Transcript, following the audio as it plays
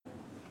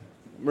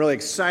I'm really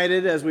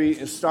excited as we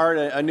start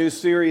a new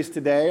series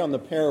today on the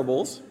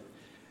parables.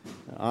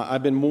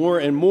 I've been more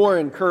and more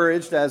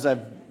encouraged as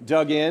I've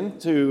dug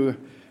into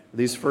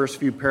these first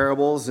few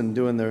parables and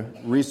doing the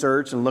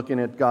research and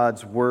looking at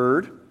God's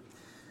Word.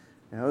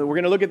 We're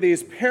going to look at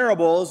these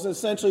parables,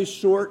 essentially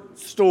short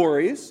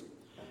stories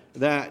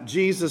that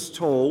Jesus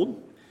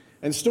told,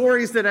 and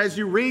stories that as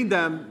you read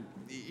them,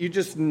 you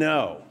just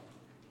know.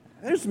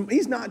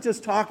 He's not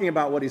just talking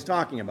about what he's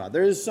talking about.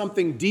 There is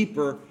something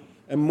deeper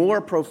and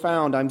more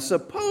profound I'm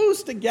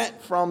supposed to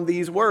get from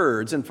these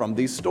words and from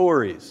these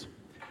stories.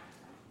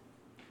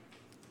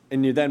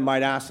 And you then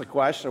might ask the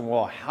question,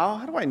 well,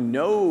 how do I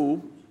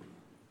know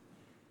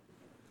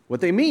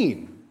what they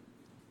mean?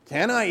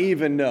 Can I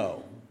even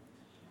know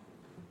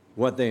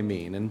what they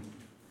mean? And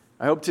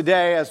I hope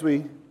today, as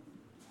we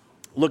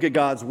look at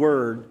God's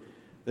Word,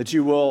 that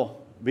you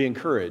will be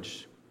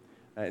encouraged.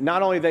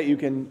 Not only that you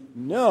can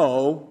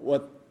know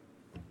what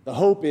the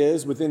hope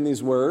is within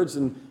these words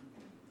and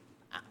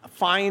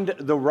find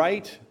the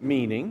right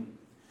meaning,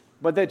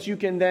 but that you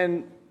can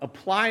then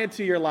apply it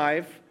to your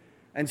life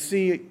and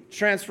see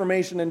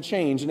transformation and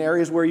change in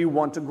areas where you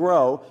want to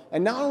grow.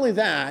 And not only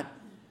that,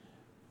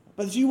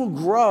 but that you will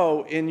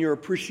grow in your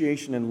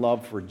appreciation and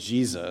love for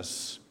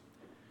Jesus,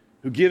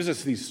 who gives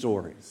us these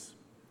stories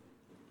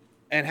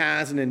and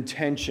has an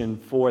intention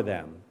for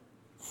them,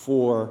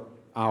 for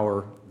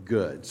our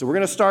good. So we're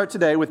going to start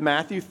today with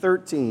Matthew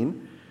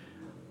 13.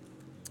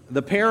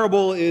 The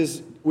parable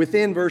is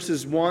within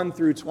verses 1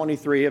 through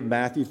 23 of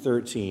Matthew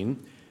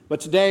 13. But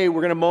today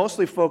we're going to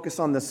mostly focus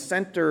on the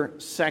center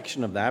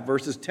section of that,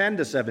 verses 10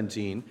 to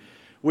 17,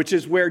 which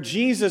is where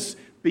Jesus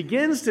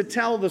begins to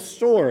tell the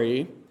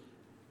story,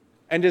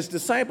 and his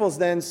disciples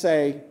then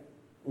say,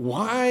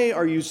 "Why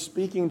are you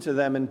speaking to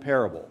them in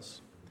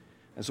parables?"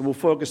 And so we'll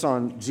focus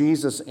on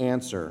Jesus'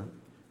 answer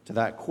to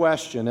that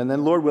question. And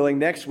then, Lord willing,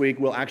 next week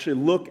we'll actually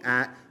look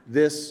at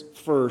this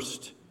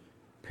first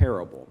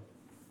parable.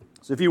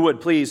 So if you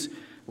would, please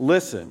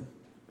listen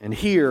and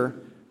hear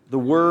the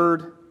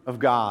word of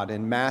God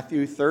in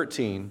Matthew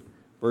 13,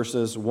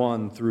 verses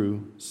 1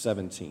 through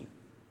 17.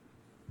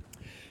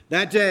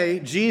 That day,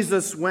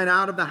 Jesus went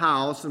out of the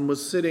house and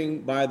was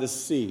sitting by the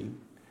sea,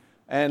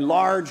 and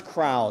large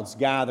crowds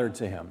gathered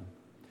to him.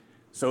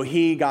 So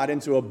he got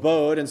into a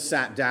boat and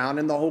sat down,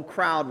 and the whole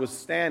crowd was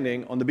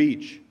standing on the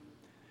beach.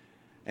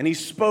 And he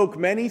spoke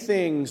many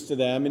things to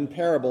them in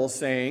parables,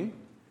 saying,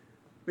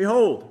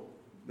 "Behold,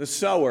 the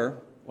sower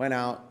went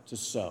out to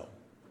sow.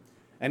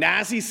 And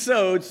as he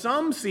sowed,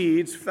 some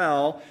seeds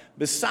fell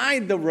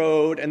beside the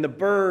road, and the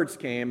birds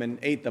came and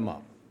ate them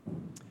up.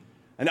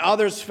 And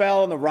others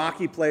fell in the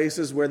rocky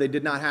places where they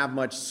did not have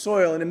much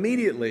soil, and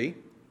immediately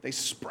they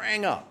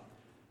sprang up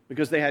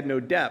because they had no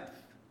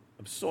depth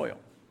of soil.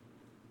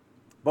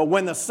 But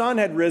when the sun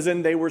had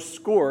risen, they were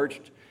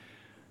scorched,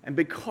 and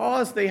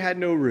because they had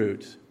no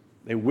root,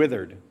 they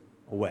withered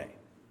away.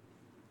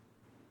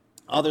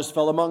 Others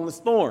fell among the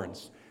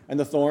thorns, and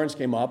the thorns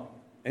came up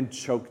and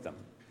choked them.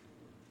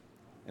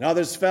 And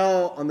others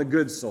fell on the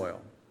good soil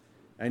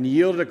and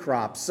yielded a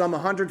crop, some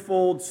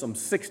 100-fold, some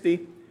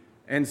 60,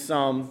 and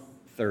some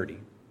 30.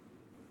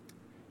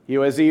 He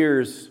who has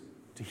ears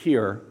to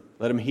hear,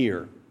 let him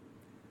hear."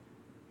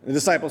 The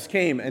disciples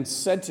came and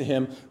said to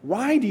him,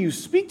 "Why do you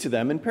speak to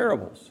them in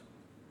parables?"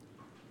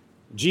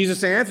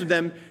 Jesus answered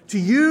them, "To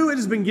you it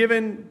has been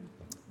given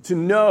to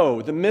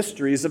know the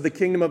mysteries of the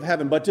kingdom of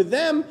heaven, but to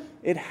them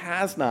it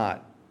has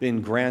not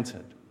been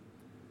granted.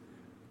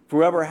 For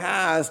whoever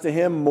has, to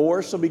him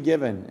more shall be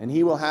given, and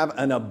he will have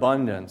an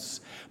abundance.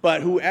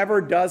 But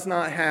whoever does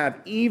not have,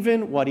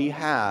 even what he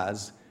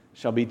has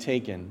shall be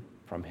taken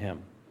from him.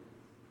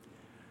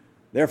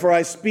 Therefore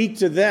I speak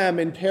to them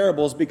in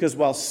parables, because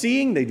while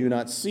seeing they do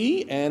not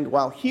see, and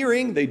while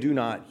hearing they do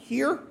not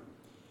hear,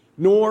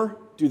 nor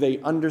do they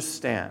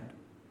understand.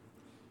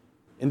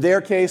 In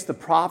their case, the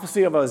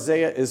prophecy of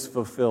Isaiah is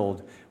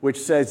fulfilled, which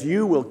says,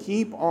 'You will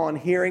keep on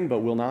hearing,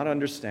 but will not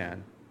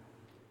understand.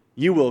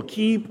 You will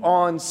keep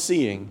on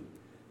seeing,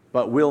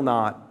 but will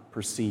not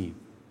perceive.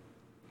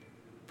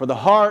 For the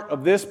heart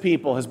of this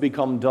people has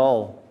become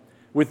dull.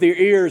 With their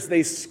ears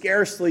they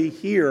scarcely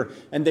hear,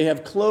 and they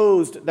have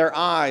closed their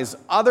eyes.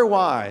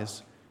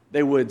 Otherwise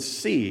they would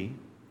see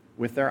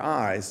with their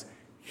eyes,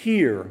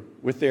 hear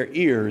with their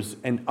ears,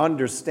 and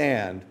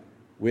understand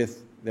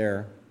with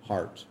their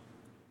heart,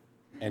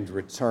 and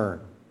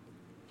return,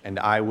 and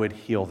I would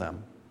heal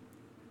them.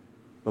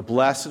 But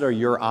blessed are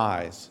your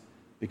eyes,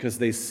 because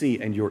they see,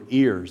 and your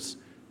ears,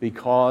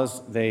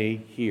 because they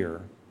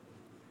hear.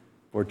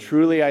 For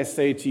truly I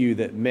say to you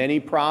that many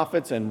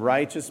prophets and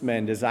righteous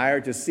men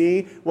desired to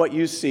see what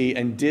you see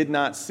and did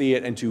not see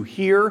it, and to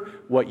hear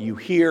what you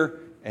hear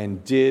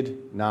and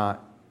did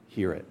not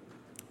hear it."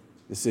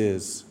 This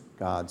is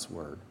God's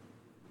word.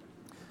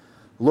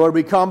 Lord,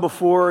 we come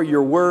before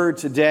your word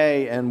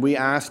today, and we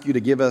ask you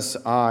to give us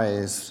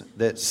eyes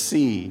that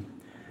see,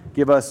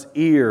 give us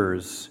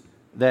ears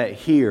that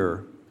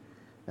hear,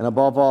 and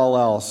above all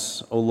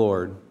else, O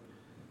Lord,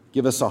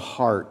 give us a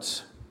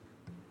heart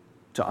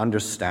to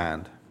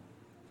understand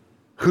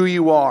who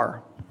you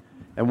are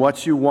and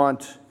what you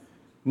want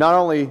not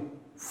only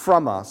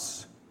from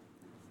us,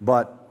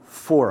 but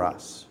for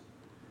us.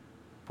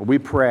 For we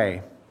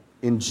pray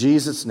in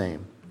Jesus'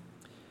 name.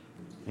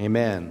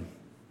 Amen.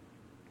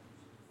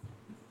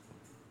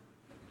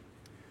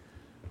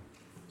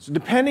 So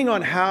depending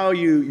on how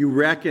you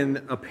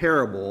reckon a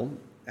parable,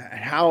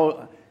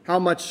 how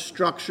much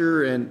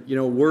structure and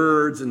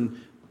words and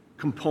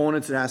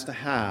components it has to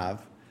have,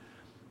 do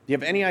you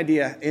have any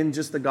idea in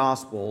just the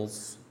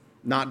Gospels,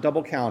 not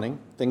double counting,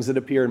 things that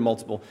appear in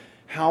multiple,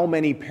 how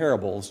many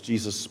parables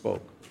Jesus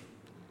spoke?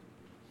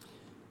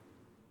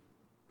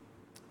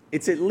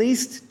 It's at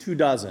least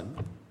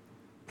 24,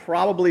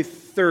 probably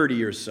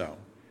 30 or so,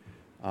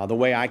 the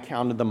way I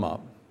counted them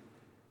up.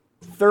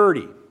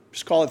 30.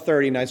 Just call it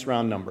 30, nice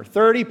round number.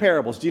 30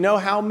 parables. Do you know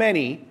how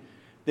many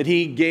that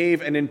he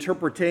gave an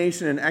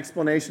interpretation and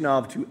explanation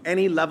of to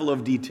any level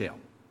of detail?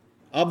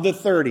 Of the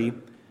 30,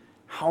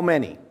 how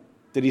many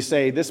did he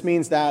say, this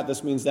means that,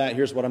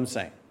 here's what I'm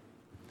saying?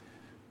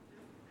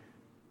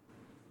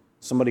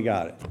 Somebody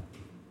got it.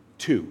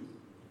 2.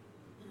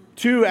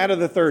 2 out of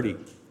the 30.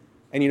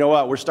 And you know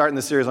what? We're starting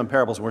the series on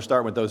parables, and we're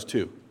starting with those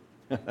 2.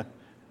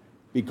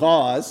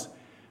 Because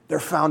they're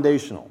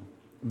foundational.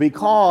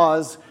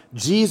 Because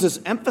Jesus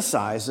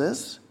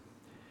emphasizes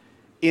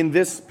in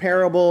this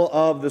parable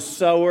of the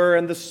sower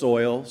and the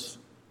soils,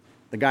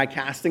 the guy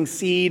casting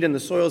seed and the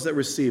soils that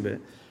receive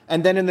it.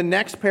 And then in the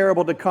next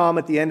parable to come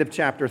at the end of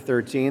chapter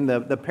 13,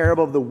 the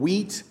parable of the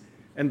wheat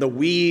and the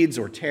weeds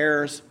or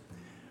tares.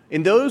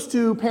 In those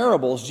 2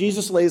 parables,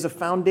 Jesus lays a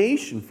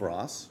foundation for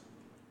us.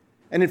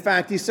 And in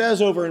fact, he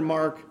says over in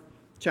Mark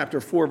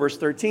chapter 4, verse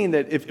 13,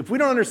 that if we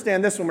don't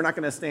understand this one, we're not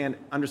going to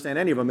understand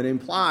any of them. It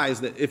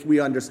implies that if we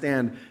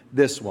understand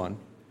this one,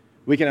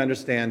 we can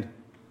understand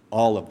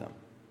all of them.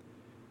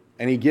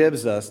 And he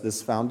gives us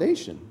this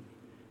foundation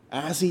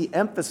as he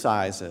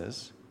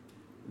emphasizes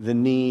the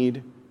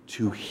need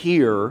to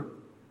hear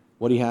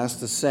what he has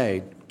to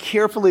say,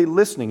 carefully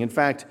listening. In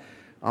fact,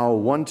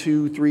 1,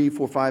 2, 3,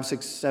 4, 5,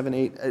 6, 7,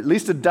 8, at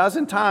least a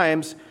dozen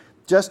times,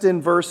 just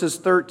in verses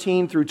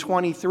 13 through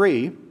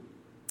 23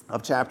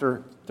 of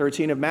chapter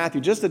 13 of Matthew,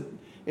 just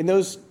in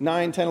those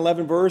 9, 10,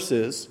 11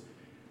 verses,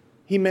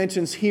 he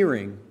mentions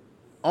hearing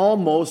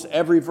almost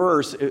every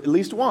verse, at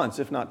least once,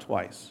 if not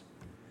twice.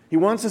 He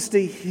wants us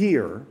to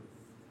hear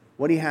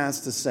what he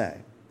has to say.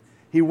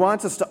 He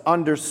wants us to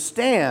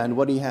understand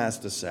what he has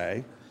to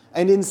say.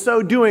 And in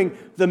so doing,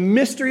 the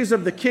mysteries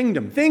of the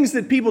kingdom, things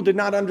that people did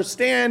not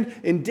understand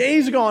in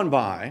days gone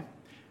by,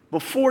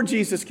 before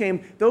Jesus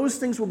came, those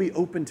things will be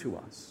open to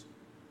us.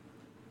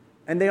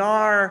 And they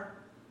are,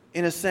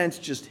 in a sense,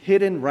 just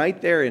hidden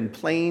right there in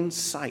plain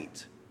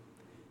sight.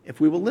 If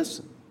we will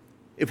listen,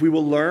 if we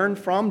will learn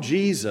from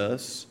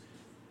Jesus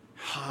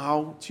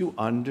how to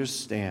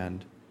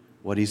understand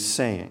what he's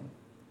saying,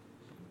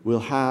 we'll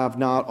have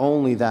not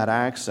only that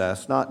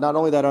access, not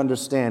only that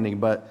understanding,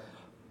 but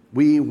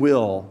we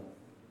will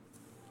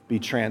be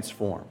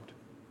transformed.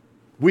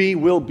 We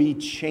will be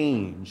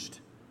changed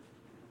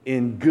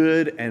in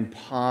good and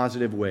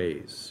positive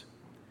ways.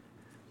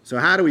 So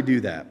how do we do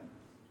that?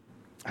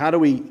 How do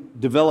we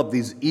develop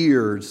these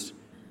ears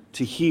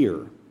to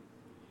hear?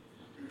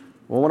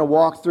 Well, I want to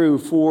walk through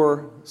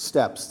 4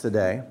 steps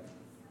today,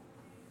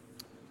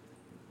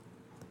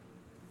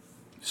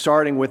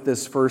 starting with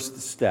this first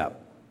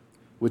step,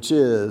 which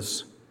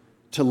is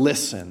to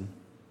listen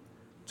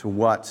to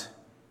what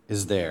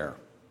is there.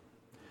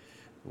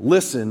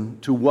 Listen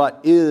to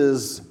what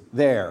is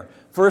there.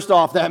 First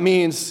off, that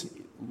means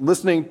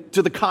listening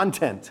to the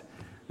content,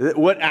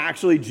 what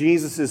actually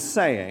Jesus is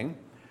saying,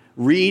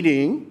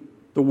 reading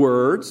the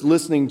words,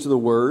 listening to the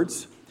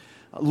words,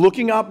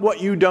 looking up what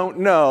you don't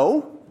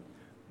know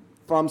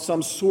from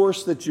some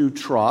source that you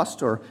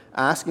trust, or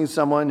asking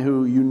someone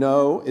who you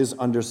know is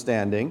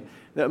understanding.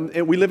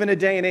 We live in a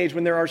day and age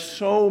when there are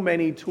so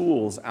many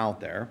tools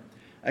out there,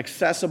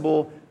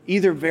 accessible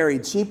either very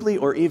cheaply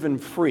or even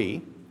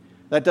free.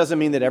 That doesn't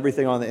mean that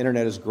everything on the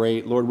internet is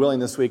great. Lord willing,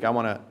 this week I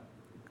want to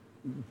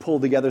pull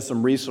together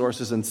some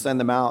resources and send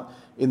them out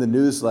in the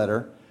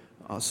newsletter,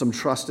 some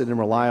trusted and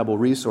reliable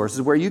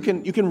resources where you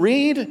can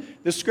read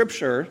the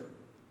scripture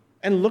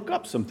and look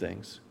up some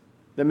things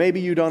that maybe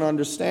you don't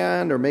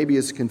understand or maybe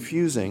is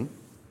confusing.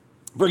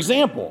 For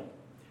example,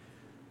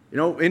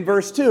 in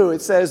verse 2,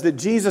 it says that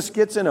Jesus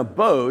gets in a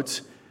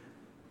boat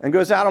and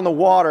goes out on the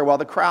water while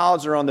the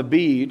crowds are on the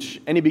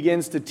beach, and he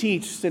begins to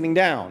teach sitting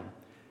down.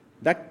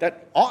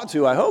 That ought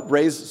to, I hope,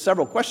 raise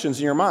several questions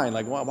in your mind.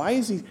 Like, why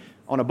is he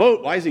on a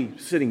boat? Why is he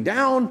sitting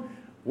down?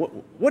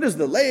 What is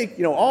the lake?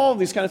 All of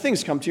these kind of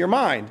things come to your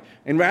mind.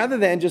 And rather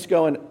than just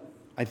going,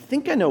 I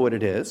think I know what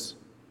it is,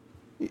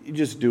 you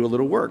just do a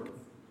little work.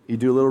 You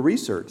do a little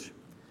research.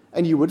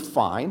 And you would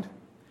find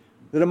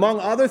that among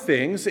other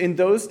things, in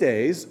those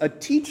days, a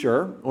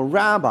teacher or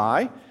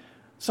rabbi,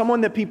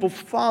 someone that people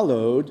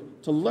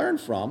followed to learn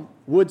from,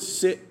 would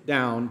sit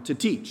down to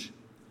teach.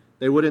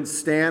 They wouldn't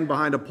stand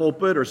behind a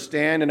pulpit or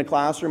stand in a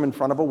classroom in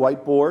front of a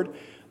whiteboard.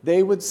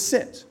 They would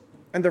sit,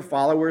 and their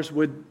followers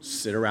would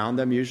sit around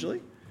them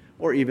usually,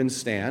 or even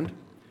stand.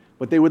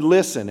 but they would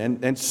listen.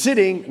 And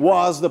sitting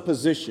was the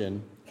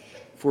position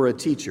for a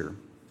teacher.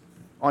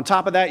 On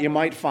top of that, you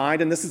might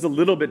find, and this is a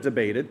little bit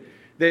debated,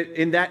 that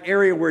in that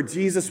area where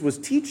Jesus was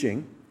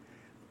teaching,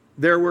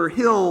 there were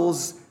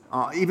hills,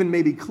 even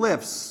maybe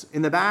cliffs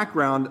in the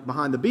background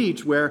behind the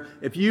beach, where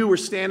if you were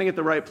standing at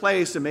the right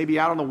place and maybe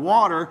out on the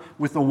water,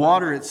 with the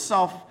water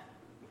itself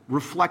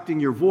reflecting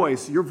your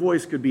voice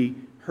could be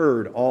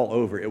heard all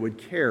over. It would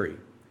carry.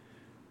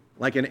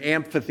 Like an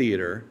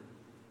amphitheater,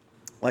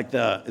 like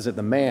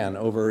the Man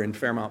over in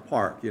Fairmount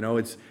Park.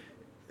 It's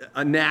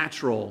a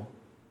natural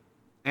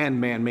and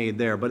man-made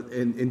there. But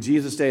in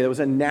Jesus' day, there was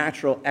a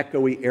natural,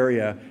 echoey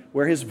area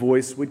where his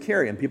voice would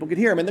carry, and people could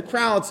hear him. And the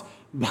crowds,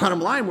 bottom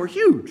line, were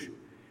huge.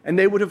 And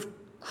they would have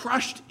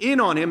crushed in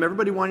on him,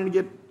 everybody wanting to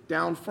get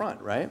down front,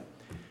 right?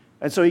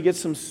 And so he gets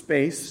some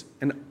space,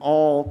 and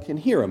all can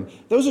hear him.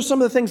 Those are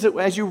some of the things that,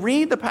 as you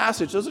read the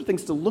passage, those are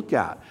things to look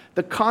at.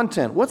 The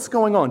content, what's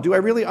going on? Do I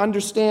really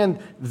understand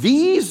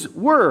these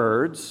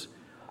words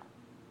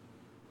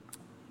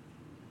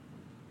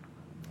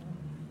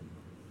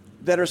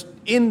that are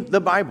in the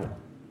Bible?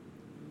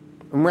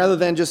 And rather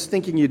than just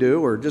thinking you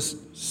do or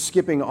just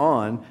skipping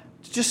on,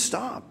 just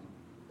stop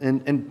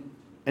and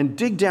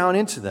dig down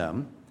into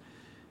them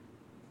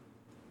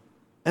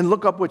and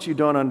look up what you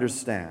don't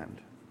understand.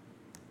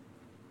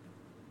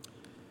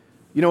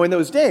 In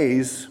those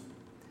days,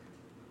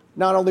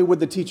 not only would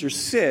the teacher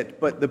sit,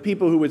 but the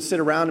people who would sit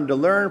around him to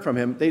learn from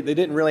him, they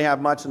didn't really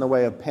have much in the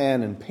way of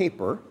pen and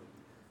paper.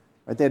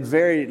 Right? They had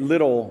very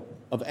little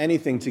of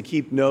anything to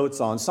keep notes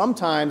on.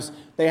 Sometimes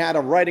they had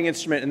a writing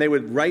instrument and they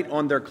would write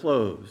on their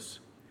clothes.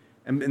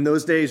 And in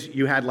those days,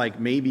 you had like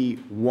maybe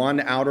one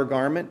outer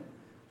garment,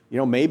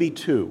 maybe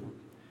two.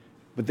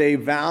 But they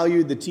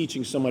valued the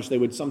teaching so much they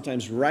would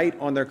sometimes write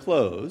on their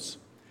clothes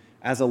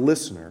as a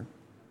listener.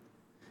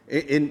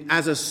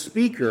 As a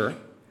speaker,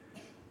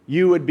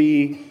 you would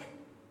be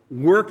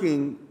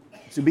working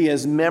to be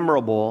as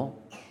memorable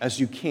as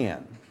you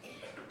can.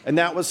 And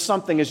that was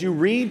something, as you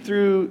read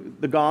through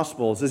the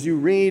Gospels, as you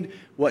read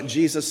what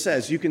Jesus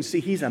says, you can see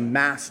he's a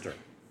master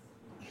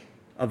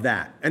of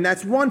that. And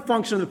that's one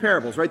function of the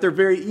parables, right? They're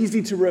very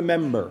easy to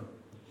remember.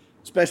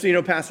 Especially,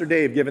 Pastor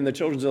Dave, given the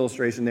children's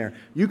illustration there.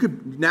 You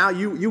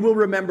will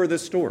remember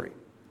this story,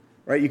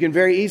 right? You can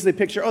very easily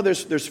picture,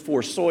 there's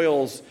four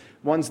soils.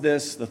 One's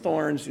this, the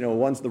thorns,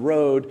 one's the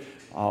road.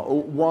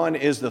 One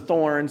is the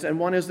thorns, and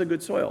one is the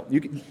good soil.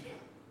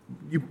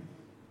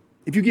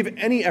 If you give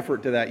any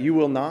effort to that, you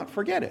will not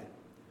forget it.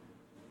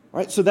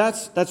 Right? So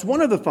that's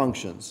one of the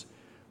functions.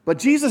 But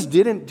Jesus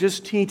didn't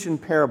just teach in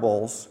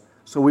parables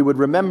so we would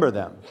remember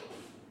them.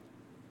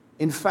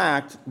 In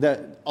fact,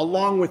 that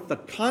along with the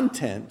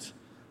content,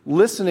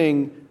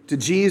 listening to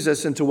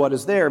Jesus and to what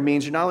is there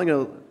means you're not only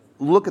going to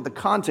look at the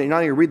content, you're not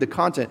only going to read the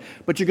content,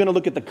 but you're going to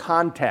look at the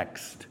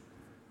context.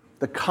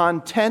 The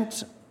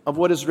content of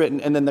what is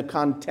written, and then the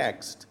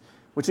context,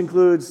 which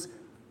includes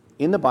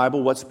in the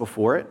Bible what's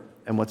before it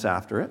and what's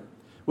after it,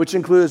 which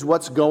includes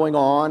what's going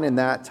on in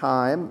that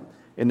time,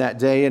 in that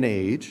day and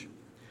age.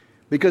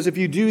 Because if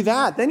you do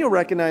that, then you'll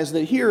recognize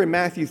that here in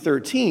Matthew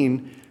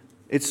 13,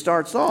 it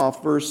starts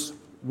off, verse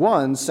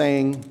 1,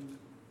 saying,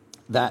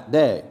 that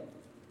day.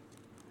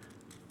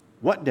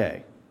 What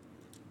day?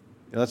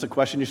 That's a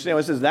question you say. Well,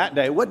 it says that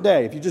day. What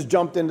day? If you just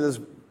jumped into this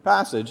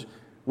passage,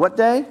 what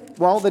day?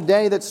 Well, the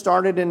day that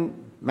started in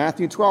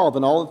Matthew 12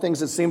 and all the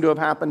things that seem to have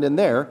happened in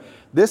there.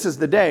 This is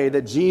the day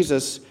that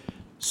Jesus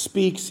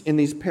speaks in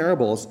these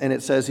parables, and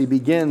it says he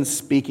begins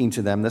speaking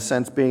to them, the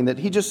sense being that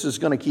he just is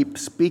going to keep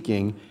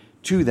speaking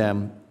to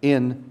them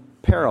in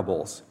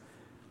parables.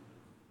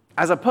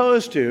 As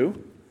opposed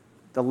to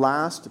the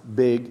last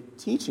big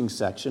teaching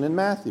section in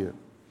Matthew. You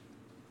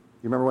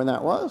remember when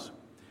that was?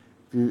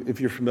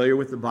 If you're familiar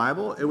with the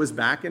Bible, it was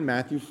back in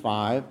Matthew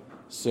 5,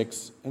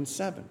 6, and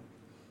 7.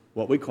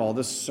 What we call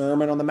the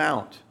Sermon on the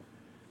Mount.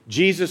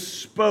 Jesus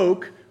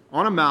spoke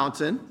on a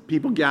mountain.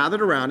 People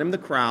gathered around him, the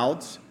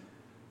crowds.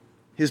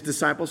 His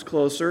disciples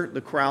closer,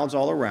 the crowds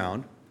all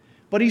around.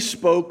 But he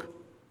spoke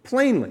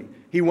plainly.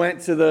 He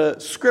went to the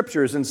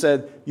scriptures and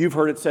said, you've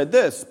heard it said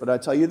this, but I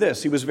tell you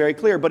this. He was very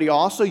clear, but he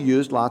also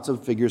used lots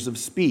of figures of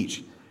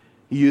speech.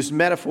 He used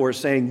metaphors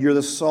saying, you're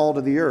the salt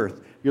of the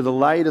earth. You're the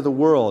light of the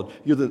world.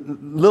 You're the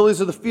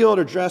lilies of the field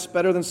are dressed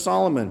better than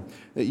Solomon.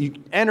 You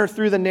enter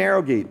through the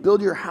narrow gate.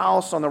 Build your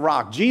house on the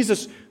rock.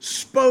 Jesus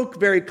spoke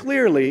very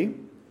clearly,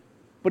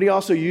 but he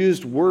also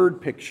used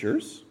word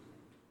pictures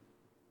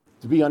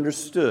to be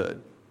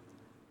understood.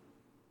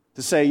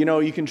 To say,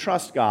 you can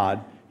trust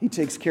God. He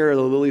takes care of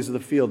the lilies of the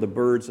field, the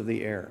birds of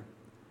the air.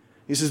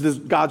 He says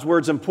God's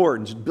word's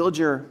important. Just build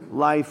your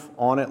life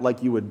on it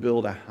like you would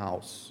build a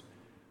house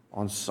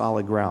on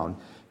solid ground.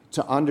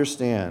 To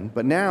understand.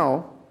 But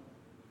now,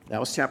 that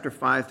was chapter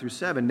 5 through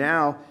 7.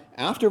 Now,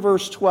 after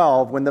verse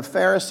 12, when the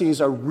Pharisees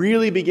are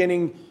really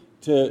beginning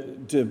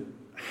to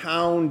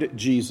hound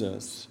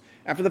Jesus,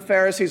 after the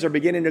Pharisees are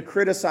beginning to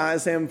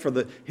criticize him for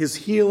his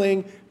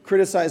healing,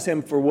 criticize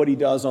him for what he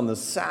does on the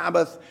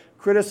Sabbath,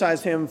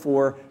 criticize him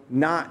for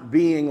not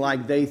being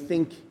like they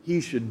think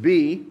he should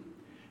be,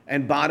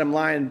 and bottom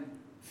line,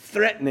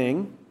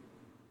 threatening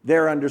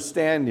their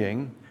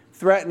understanding,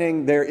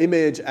 threatening their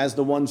image as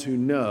the ones who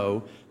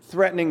know,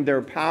 threatening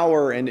their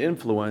power and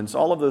influence,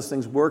 all of those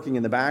things working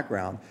in the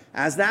background.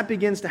 As that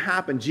begins to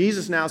happen,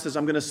 Jesus now says,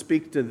 I'm going to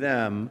speak to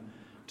them,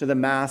 to the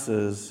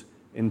masses,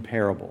 in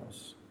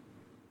parables.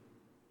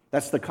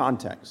 That's the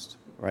context,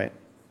 right?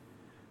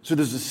 So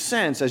there's a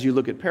sense, as you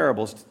look at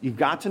parables, you've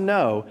got to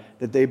know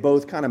that they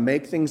both kind of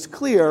make things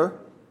clear,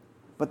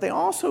 but they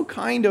also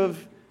kind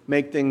of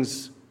make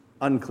things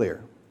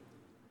unclear.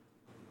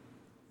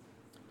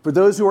 For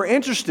those who are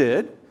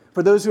interested,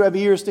 for those who have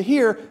ears to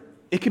hear,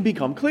 it can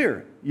become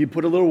clear. You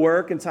put a little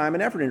work and time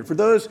and effort in it. For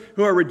those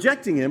who are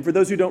rejecting him, for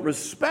those who don't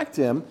respect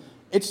him,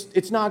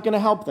 it's not going to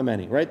help them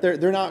any, right?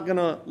 They're not going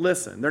to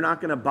listen. They're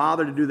not going to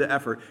bother to do the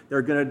effort.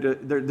 They're going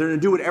to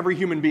do what every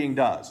human being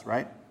does,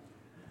 right?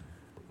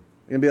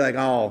 They're going to be like,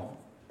 oh,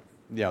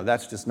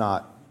 that's just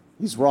not,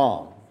 he's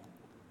wrong.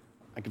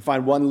 I can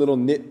find one little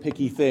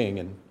nitpicky thing,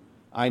 and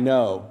I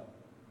know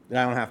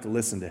that I don't have to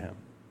listen to him.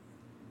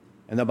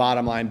 And the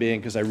bottom line being,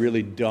 because I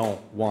really don't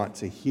want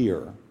to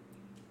hear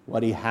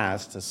what he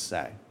has to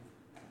say.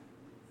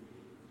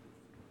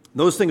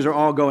 Those things are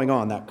all going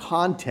on. That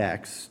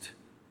context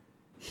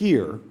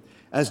here,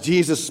 as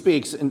Jesus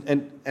speaks,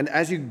 and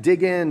as you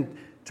dig in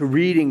to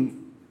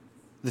reading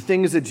the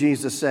things that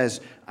Jesus says,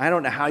 I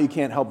don't know how you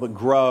can't help but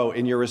grow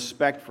in your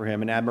respect for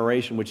him and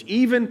admiration, which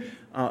even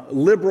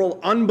liberal,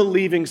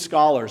 unbelieving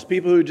scholars,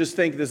 people who just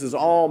think this is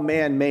all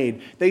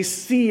man-made, they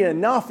see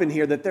enough in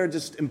here that they're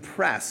just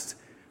impressed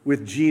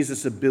with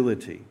Jesus'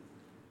 ability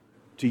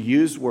to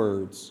use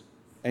words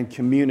and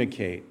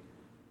communicate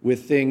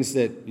with things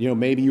that,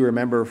 maybe you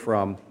remember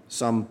from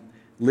some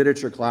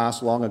literature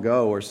class long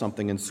ago or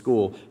something in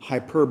school,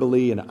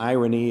 hyperbole and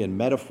irony and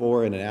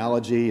metaphor and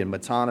analogy and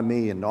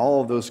metonymy and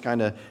all of those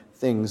kind of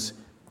things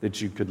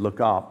that you could look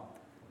up.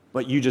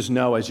 But you just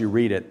know as you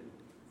read it,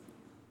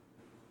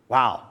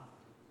 wow,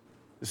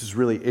 this is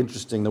really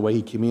interesting the way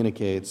he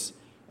communicates,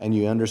 and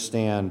you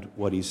understand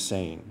what he's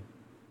saying.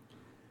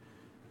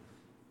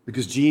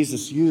 Because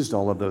Jesus used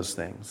all of those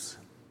things.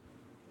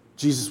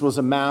 Jesus was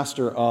a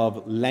master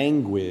of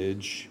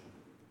language,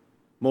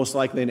 most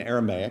likely in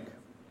Aramaic,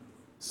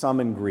 some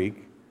in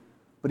Greek,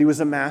 but he was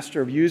a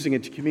master of using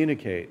it to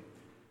communicate,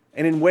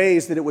 and in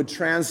ways that it would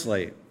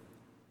translate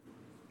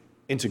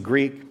into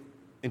Greek,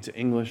 into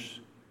English,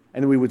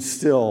 and we would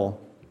still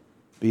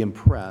be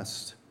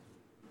impressed.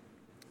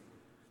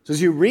 So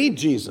as you read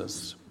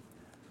Jesus,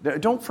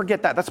 don't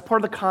forget that. That's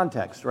part of the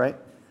context, right?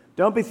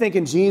 Don't be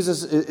thinking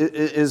Jesus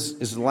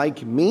is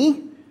like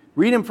me.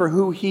 Read him for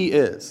who he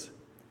is.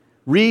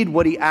 Read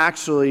what he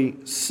actually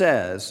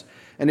says.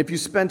 And if you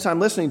spend time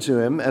listening to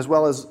him, as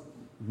well as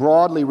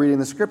broadly reading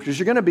the scriptures,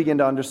 you're going to begin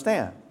to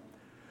understand.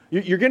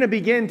 You're going to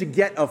begin to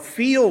get a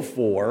feel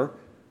for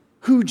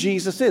who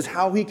Jesus is,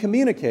 how he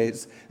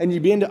communicates, and you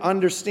begin to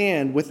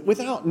understand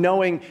without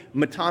knowing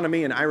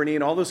metonymy and irony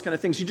and all those kind of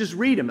things. You just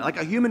read him like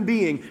a human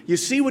being. You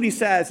see what he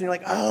says, and you're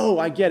like, oh,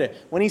 I get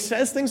it. When he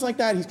says things like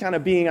that, he's kind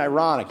of being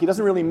ironic. He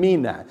doesn't really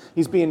mean that.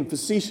 He's being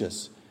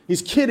facetious.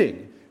 He's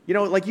kidding.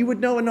 Like you would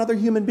know another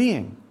human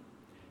being.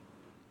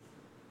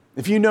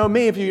 If you know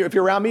me, if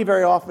you're around me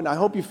very often, I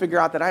hope you figure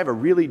out that I have a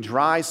really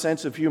dry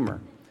sense of humor.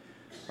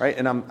 Right?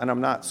 And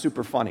I'm not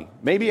super funny.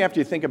 Maybe after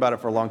you think about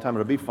it for a long time,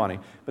 it'll be funny.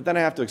 But then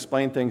I have to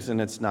explain things,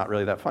 and it's not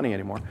really that funny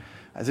anymore,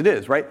 as it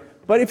is, right?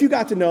 But if you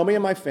got to know me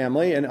and my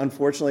family, and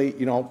unfortunately,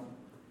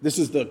 this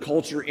is the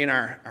culture in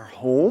our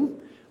home,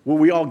 where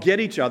we all get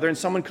each other, and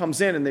someone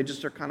comes in, and they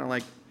just are kind of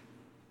like,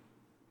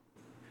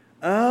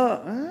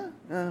 oh,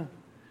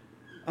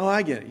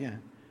 I get it, yeah.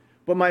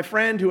 But my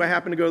friend, who I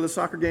happened to go to the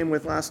soccer game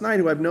with last night,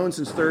 who I've known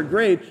since third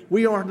grade,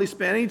 we hardly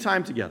spend any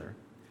time together.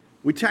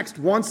 We text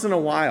once in a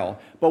while,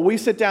 but we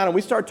sit down and we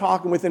start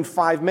talking within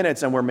 5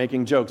 minutes, and we're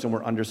making jokes and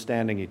we're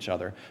understanding each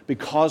other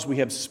because we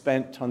have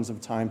spent tons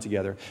of time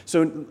together.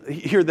 So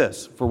hear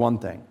this, for one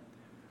thing.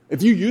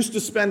 If you used to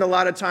spend a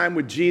lot of time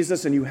with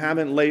Jesus and you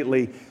haven't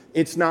lately,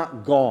 it's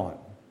not gone,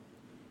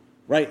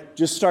 right?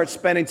 Just start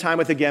spending time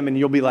with him and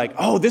you'll be like,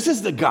 oh, this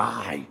is the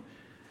guy.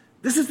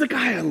 This is the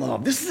guy I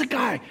love. This is the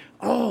guy.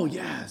 Oh,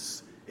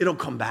 yes. It'll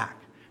come back.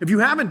 If you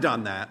haven't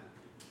done that,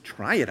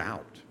 try it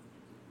out.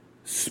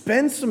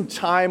 Spend some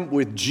time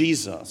with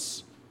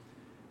Jesus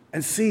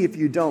and see if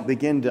you don't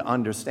begin to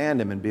understand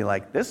him and be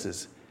like, this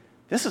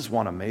is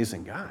one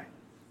amazing guy.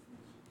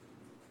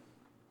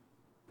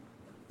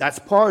 That's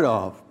part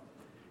of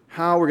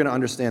how we're going to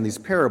understand these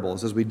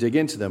parables as we dig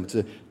into them,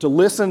 to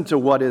listen to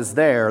what is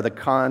there, the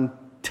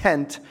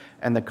content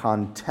and the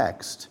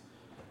context.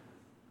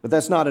 But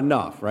that's not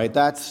enough, right?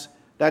 That's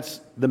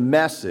the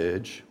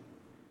message,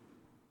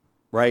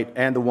 right,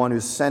 and the one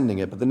who's sending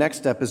it. But the next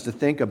step is to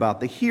think about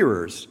the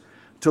hearers,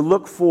 to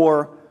look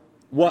for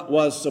what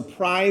was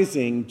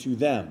surprising to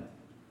them.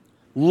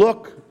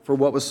 Look for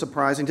what was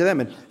surprising to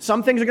them. And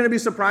some things are going to be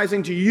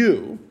surprising to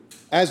you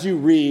as you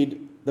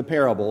read the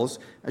parables,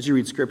 as you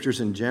read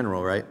scriptures in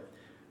general, right?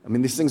 I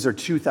mean, these things are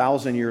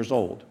 2,000 years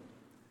old.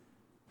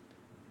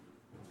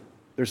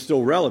 They're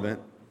still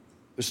relevant.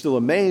 They're still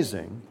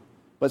amazing.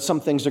 but some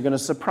things are going to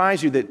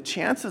surprise you that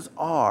chances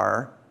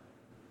are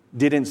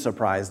didn't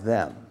surprise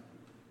them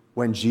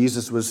when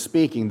Jesus was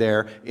speaking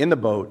there in the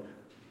boat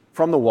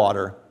from the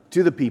water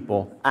to the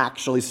people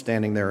actually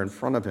standing there in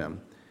front of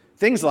him.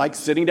 Things like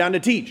sitting down to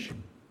teach.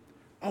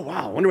 Oh,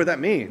 wow, I wonder what that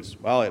means.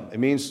 Well, it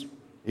means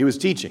he was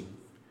teaching.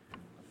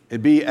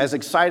 It'd be as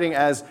exciting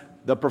as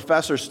the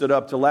professor stood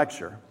up to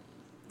lecture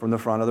from the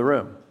front of the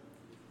room.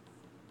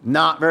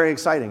 Not very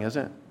exciting, is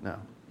it? No.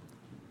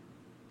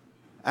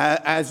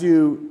 As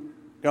you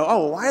go,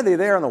 oh, why are they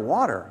there in the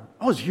water?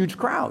 Oh, it's huge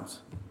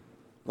crowds.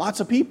 Lots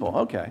of people.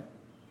 Okay.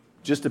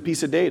 Just a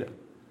piece of data.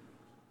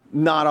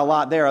 Not a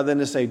lot there other than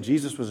to say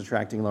Jesus was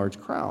attracting large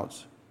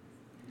crowds.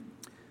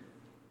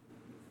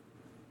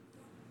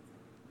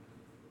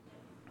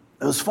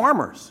 Those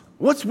farmers.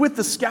 What's with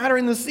the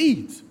scattering the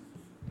seeds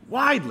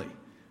widely?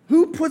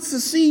 Who puts the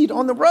seed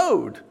on the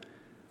road?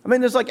 I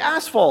mean, there's like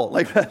asphalt,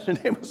 like Pastor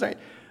Dave was saying.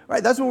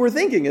 Right, that's what we're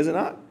thinking, is it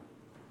not?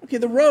 Okay,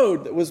 the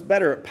road was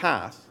better at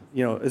path.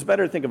 It's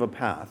better to think of a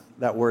path,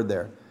 that word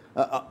there.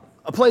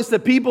 A place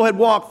that people had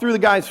walked through the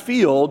guy's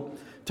field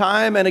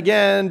time and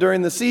again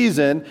during the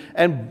season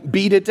and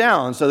beat it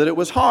down so that it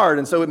was hard.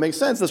 And so it makes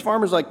sense. This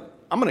farmer's like,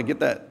 I'm going to get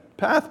that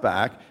path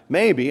back.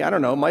 Maybe, I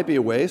don't know, it might be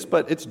a waste,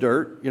 but it's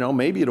dirt.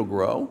 Maybe it'll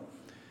grow.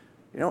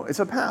 It's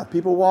a path.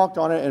 People walked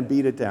on it and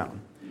beat it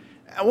down.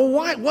 Well,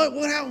 why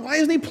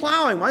isn't he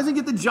plowing? Why doesn't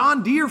he get the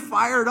John Deere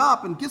fired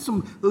up and get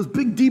those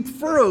big deep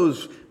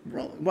furrows?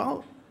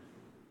 Well,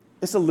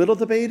 it's a little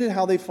debated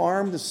how they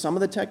farmed some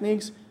of the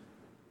techniques,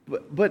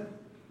 but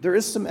there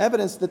is some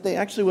evidence that they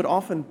actually would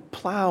often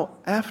plow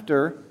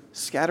after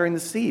scattering the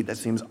seed. That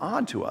seems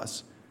odd to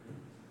us.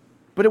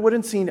 But it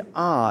wouldn't seem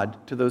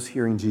odd to those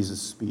hearing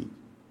Jesus speak.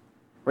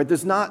 Right?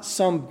 There's not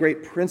some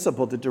great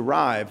principle to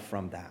derive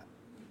from that.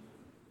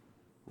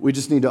 We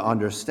just need to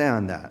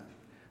understand that.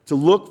 To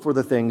look for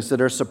the things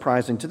that are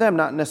surprising to them,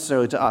 not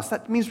necessarily to us.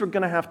 That means we're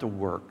going to have to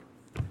work.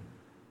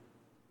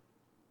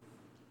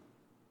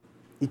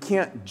 You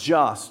can't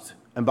just,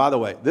 and by the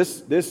way,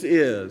 this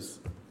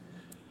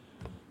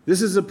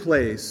is a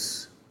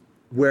place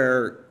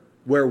where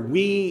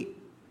we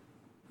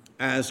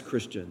as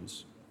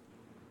Christians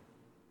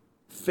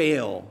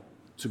fail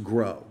to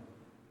grow.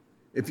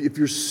 If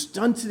you're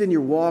stunted in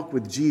your walk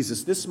with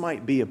Jesus, this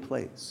might be a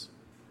place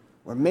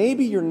where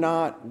maybe you're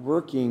not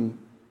working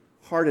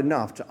hard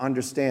enough to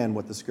understand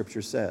what the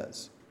Scripture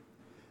says.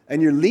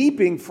 And you're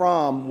leaping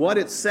from what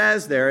it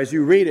says there as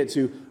you read it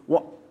to,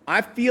 well,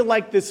 I feel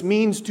like this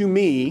means to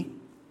me.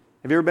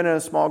 Have you ever been in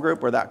a small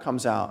group where that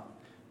comes out?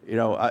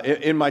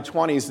 In my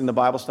 20s in the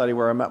Bible study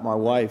where I met my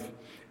wife,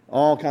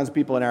 all kinds of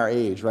people in our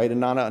age, right? And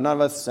none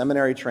of us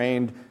seminary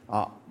trained.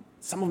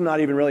 Some of them not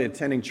even really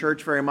attending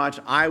church very much.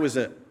 I was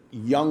a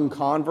young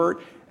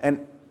convert,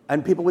 and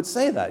people would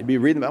say that. You'd be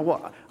reading about,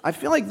 well, I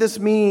feel like this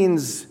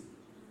means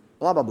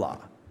blah, blah, blah.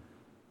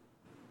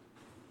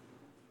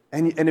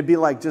 And it'd be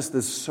like just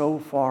this so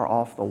far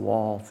off the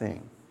wall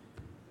thing.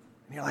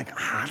 And you're like,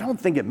 I don't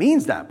think it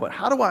means that, but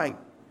how do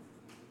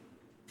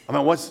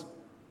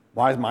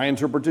why is my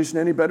interpretation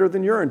any better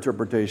than your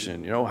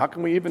interpretation? How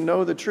can we even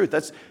know the truth?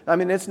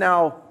 It's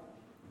now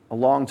a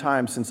long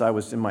time since I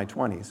was in my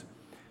 20s.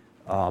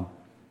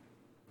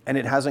 And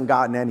it hasn't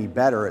gotten any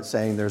better at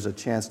saying there's a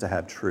chance to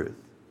have truth.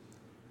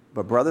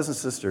 But brothers and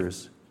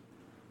sisters,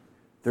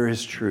 there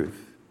is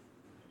truth.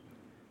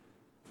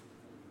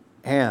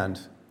 And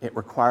it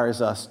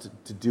requires us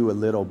to do a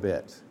little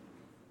bit,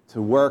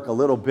 to work a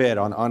little bit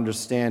on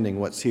understanding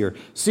what's here.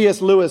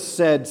 C.S. Lewis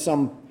said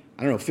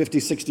 50,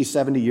 60,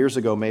 70 years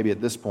ago, maybe at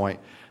this point,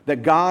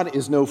 that God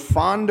is no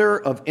fonder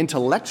of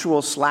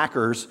intellectual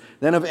slackers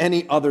than of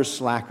any other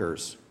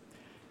slackers.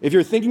 If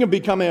you're thinking of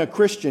becoming a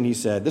Christian, he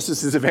said, this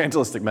is his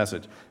evangelistic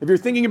message. If you're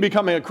thinking of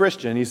becoming a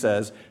Christian, he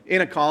says,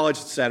 in a college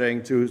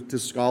setting to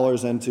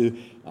scholars and to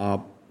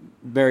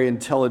very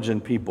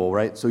intelligent people,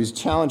 right? So he's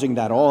challenging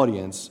that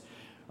audience.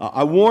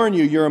 I warn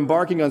you, you're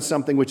embarking on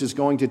something which is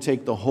going to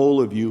take the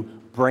whole of you,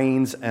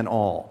 brains and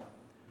all.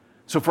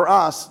 So for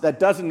us,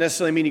 that doesn't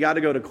necessarily mean you got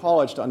to go to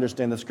college to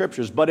understand the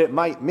Scriptures, but it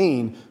might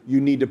mean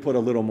you need to put a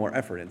little more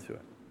effort into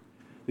it.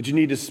 That you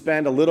need to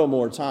spend a little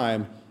more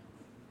time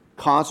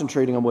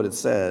concentrating on what it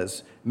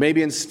says.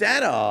 Maybe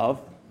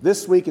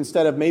this week,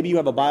 instead of maybe you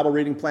have a Bible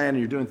reading plan and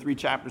you're doing 3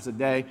 chapters a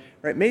day,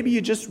 right? Maybe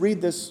you just read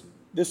this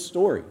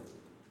story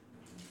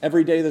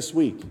every day this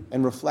week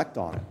and reflect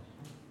on it.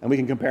 And we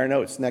can compare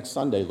notes next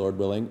Sunday, Lord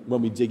willing,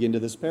 when we dig into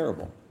this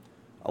parable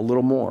a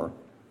little more.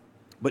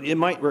 But it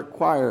might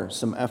require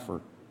some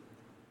effort.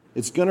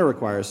 It's going to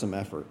require some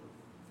effort.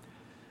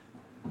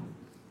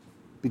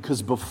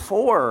 Because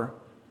before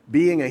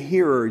being a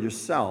hearer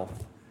yourself,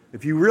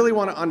 if you really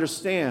want to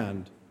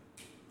understand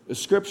the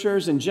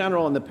Scriptures in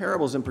general and the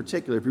parables in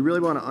particular, if you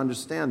really want to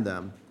understand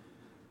them,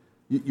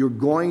 you're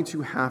going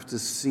to have to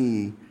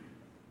see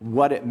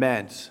what it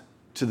meant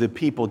to the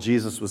people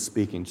Jesus was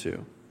speaking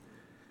to.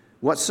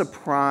 What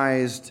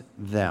surprised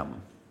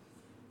them?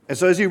 And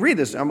so as you read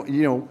this,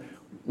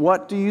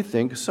 what do you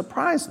think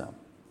surprised them?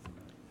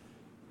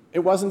 It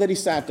wasn't that he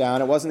sat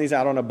down. It wasn't he's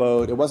out on a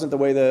boat. It wasn't the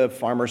way the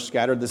farmer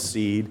scattered the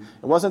seed.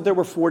 It wasn't there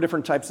were 4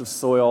 different types of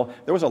soil.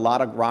 There was a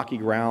lot of rocky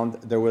ground.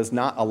 There was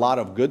not a lot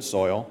of good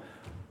soil.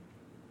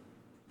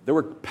 There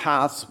were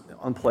paths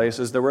on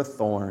places. There were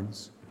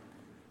thorns.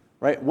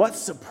 Right? What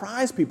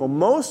surprised people?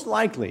 Most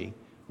likely,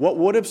 what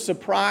would have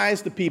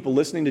surprised the people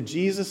listening to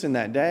Jesus in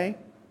that day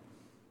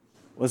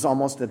was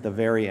almost at the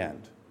very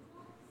end.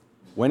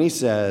 When he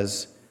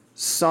says,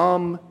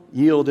 some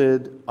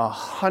yielded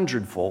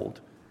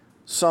 100-fold,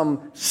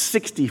 some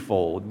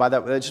 60-fold. By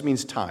that just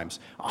means times.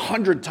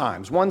 100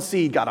 times. One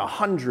seed got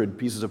 100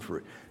 pieces of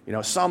fruit.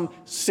 Some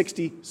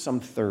 60, some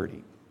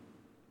 30.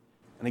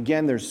 And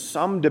again, there's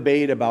some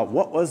debate about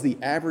what was the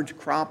average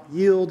crop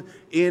yield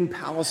in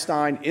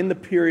Palestine in the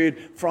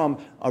period from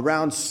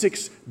around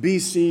 6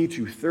 BC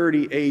to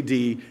 30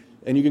 AD.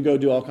 And you can go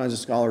do all kinds of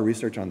scholar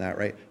research on that,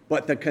 right?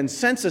 But the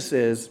consensus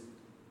is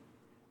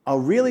a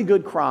really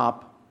good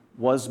crop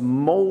was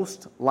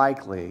most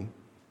likely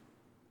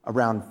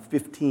around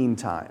 15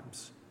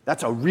 times.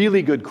 That's a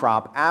really good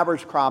crop.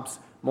 Average crops,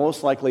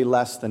 most likely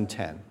less than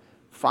 10.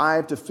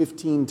 5 to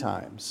 15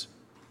 times.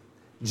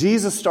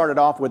 Jesus started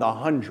off with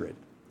 100. And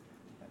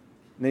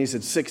then he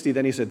said 60,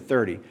 then he said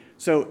 30.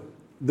 So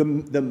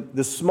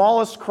the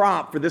smallest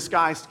crop for this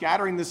guy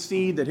scattering the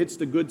seed that hits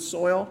the good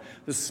soil,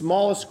 the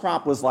smallest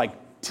crop was like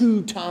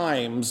 2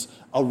 times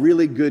a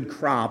really good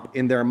crop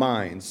in their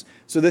minds.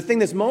 So the thing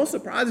that's most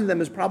surprising to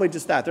them is probably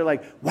just that. They're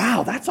like,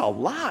 wow, that's a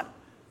lot.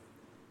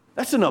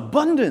 That's an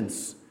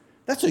abundance.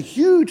 That's a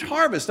huge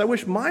harvest. I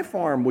wish my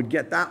farm would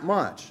get that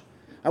much.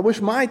 I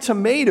wish my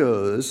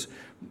tomatoes,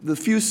 the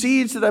few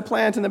seeds that I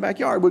plant in the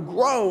backyard, would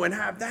grow and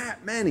have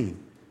that many.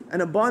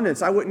 An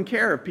abundance. I wouldn't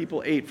care if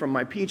people ate from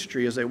my peach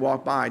tree as they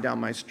walked by down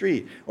my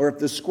street. Or if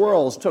the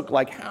squirrels took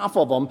like half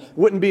of them. It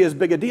wouldn't be as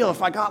big a deal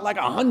if I got like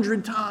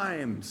 100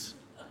 times.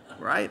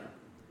 Right?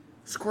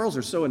 Squirrels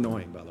are so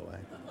annoying, by the way.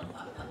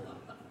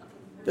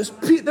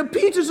 The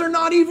peaches are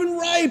not even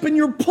ripe, and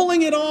you're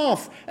pulling it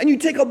off, and you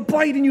take a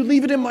bite and you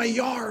leave it in my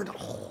yard.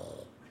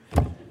 If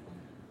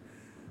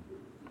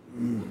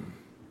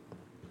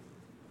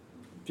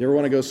you ever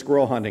want to go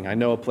squirrel hunting, I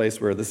know a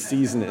place where the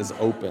season is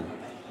open.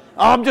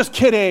 Oh, I'm just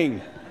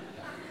kidding.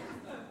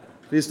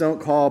 Please don't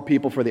call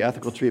people for the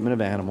ethical treatment of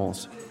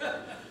animals,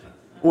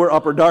 or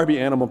Upper Darby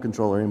Animal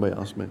Control, or anybody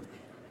else.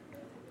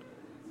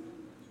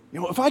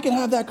 If I could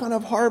have that kind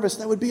of harvest,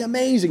 that would be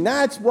amazing.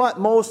 That's what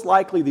most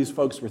likely these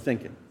folks were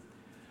thinking.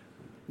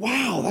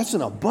 Wow, that's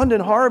an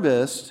abundant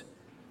harvest.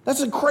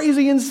 That's a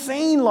crazy,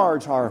 insane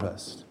large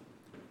harvest.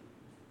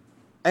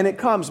 And it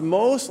comes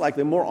most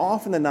likely, more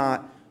often than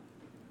not,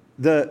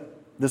 the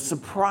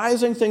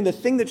surprising thing, the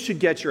thing that should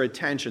get your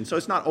attention. So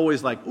it's not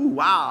always like, ooh,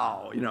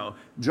 wow,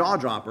 jaw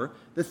dropper.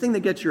 The thing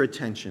that gets your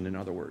attention, in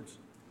other words,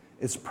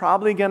 it's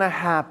probably going to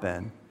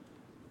happen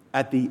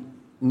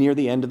near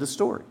the end of the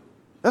story.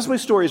 That's the way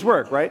stories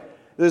work, right?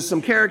 There's some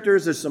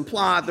characters, there's some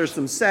plot, there's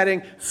some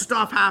setting,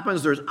 stuff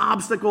happens, there's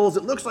obstacles.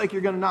 It looks like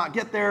you're going to not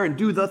get there and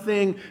do the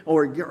thing,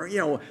 or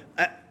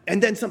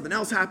and then something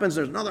else happens,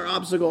 there's another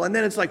obstacle, and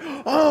then it's like,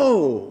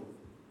 oh,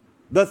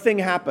 the thing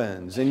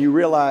happens, and you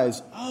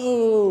realize,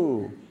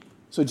 oh.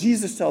 So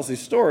Jesus tells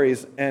these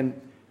stories, and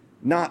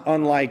not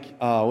unlike,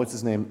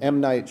 M.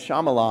 Night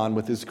Shyamalan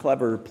with his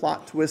clever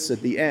plot twists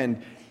at the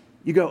end,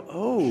 you go,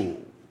 oh,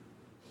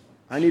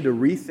 I need to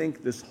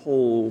rethink this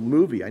whole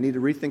movie. I need to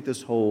rethink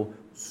this whole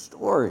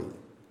story.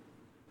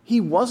 He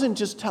wasn't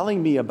just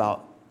telling me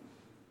about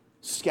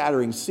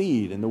scattering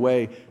seed and the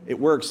way it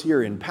works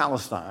here in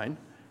Palestine.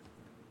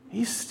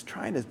 He's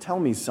trying to tell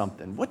me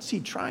something. What's he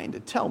trying to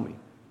tell me?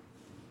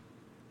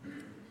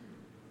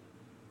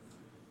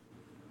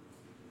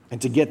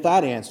 And to get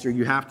that answer,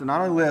 you have to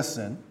not only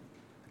listen,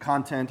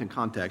 content and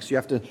context. You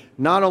have to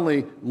not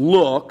only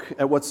look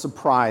at what's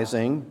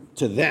surprising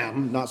to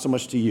them, not so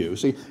much to you.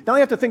 So you not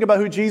only have to think about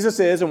who Jesus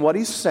is and what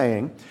he's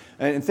saying,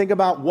 and think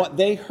about what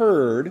they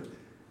heard,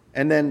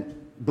 and then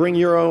bring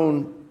your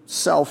own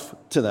self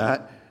to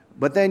that,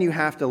 but then you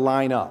have to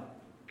line up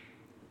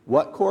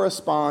what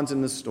corresponds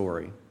in the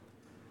story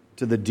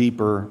to the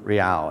deeper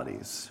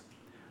realities,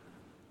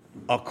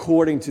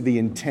 according to the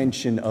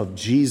intention of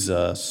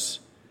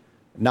Jesus,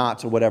 not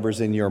to whatever's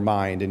in your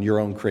mind and your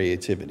own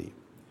creativity.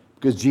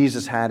 Because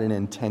Jesus had an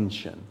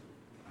intention,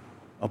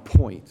 a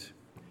point.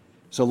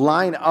 So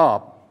line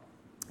up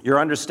your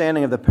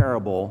understanding of the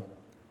parable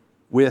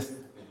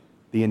with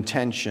the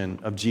intention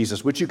of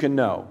Jesus, which you can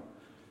know.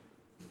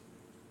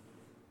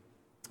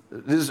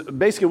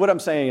 Basically, what I'm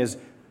saying is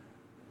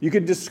you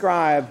could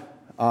describe,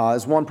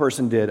 as one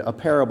person did, a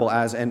parable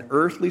as an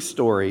earthly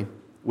story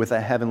with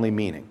a heavenly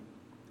meaning.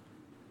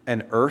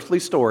 An earthly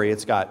story,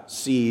 it's got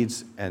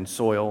seeds and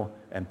soil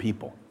and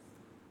people,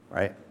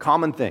 right?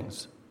 Common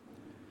things.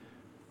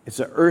 It's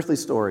an earthly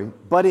story,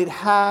 but it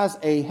has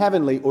a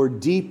heavenly or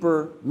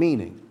deeper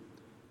meaning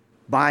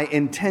by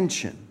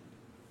intention,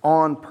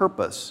 on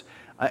purpose.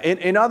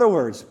 In other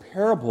words,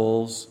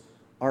 parables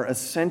are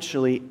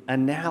essentially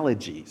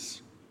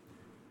analogies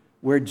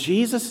where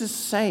Jesus is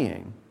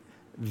saying,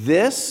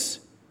 this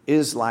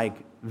is like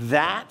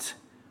that,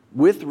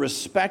 with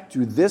respect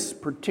to this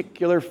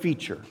particular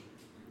feature.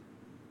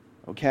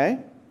 Okay?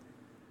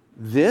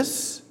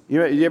 This,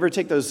 you ever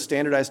take those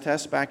standardized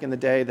tests back in the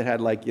day that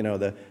had like,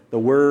 the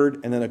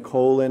word and then a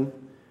colon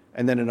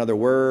and then another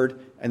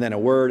word and then a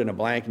word and a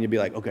blank, and you'd be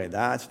like, okay,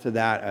 that's to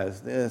that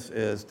as this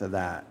is to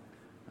that.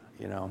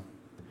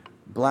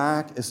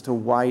 Black is to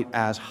white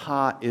as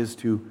hot is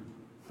to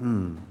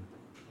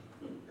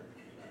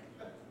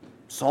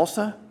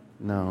salsa?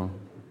 No.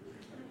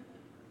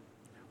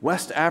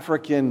 West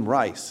African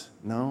rice?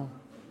 No.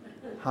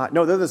 Hot?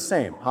 No, they're the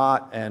same.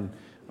 Hot and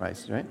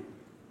rice, right?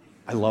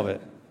 I love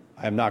it.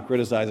 I am not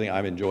criticizing. I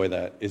enjoy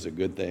that. It's a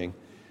good thing.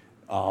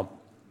 Hot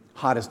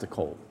is to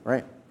cold,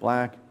 right?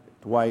 Black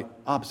to white,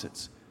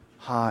 opposites.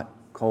 Hot,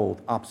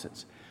 cold,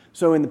 opposites.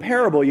 So in the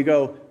parable, you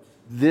go,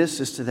 this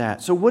is to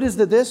that. So what is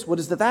the this? What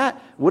is the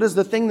that? What is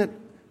the thing that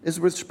is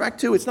with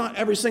respect to? It's not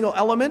every single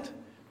element,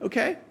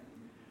 okay?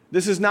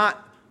 This is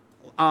not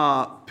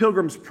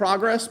Pilgrim's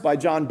Progress by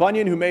John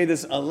Bunyan, who made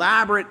this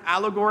elaborate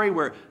allegory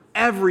where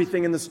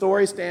everything in the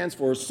story stands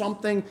for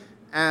something,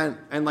 and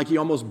like he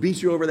almost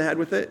beats you over the head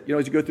with it.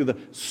 As you go through the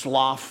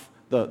slough,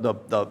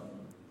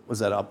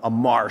 a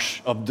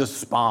marsh of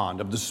despond,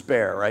 of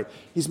despair, right?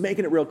 He's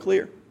making it real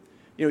clear.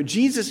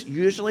 Jesus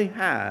usually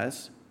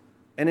has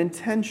an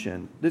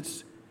intention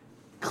that's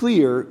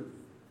clear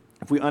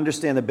if we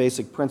understand the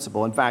basic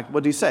principle. In fact,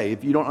 what did he say?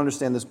 If you don't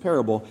understand this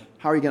parable,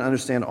 how are you going to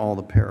understand all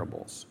the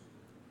parables?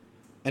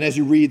 And as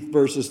you read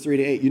verses 3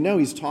 to 8,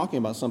 he's talking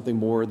about something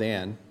more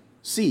than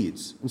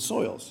seeds and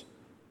soils.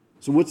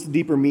 So what's the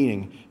deeper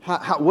meaning?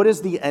 What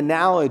is the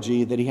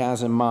analogy that he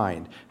has in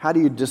mind? How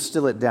do you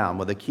distill it down?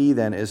 Well, the key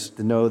then is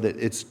to know that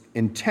it's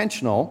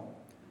intentional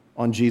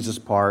on Jesus'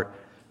 part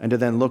and to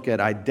then look at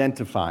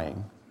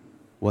identifying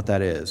what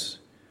that is.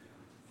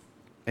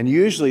 And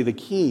usually the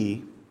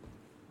key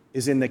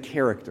is in the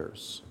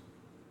characters.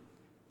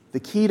 The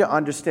key to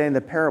understanding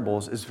the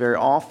parables is very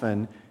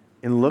often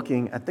in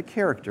looking at the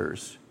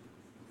characters.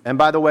 And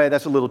by the way,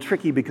 that's a little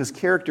tricky because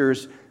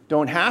characters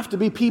don't have to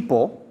be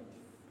people.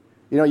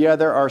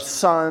 There are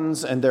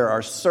sons and there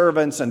are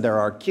servants and there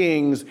are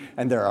kings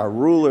and there are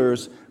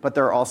rulers, but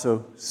there are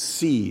also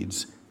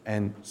seeds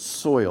and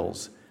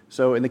soils.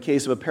 So in the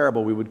case of a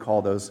parable, we would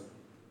call those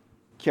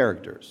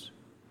characters.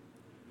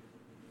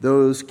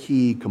 Those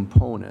key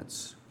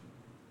components.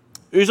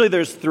 Usually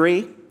there's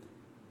 3.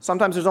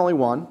 Sometimes there's only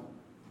 1.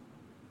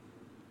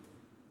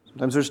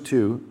 Sometimes there's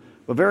 2.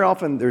 But very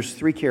often there's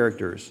 3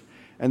 characters.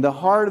 And the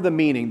heart of the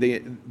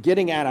meaning,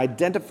 getting at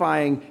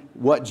identifying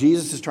what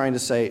Jesus is trying to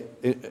say,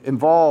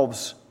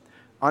 involves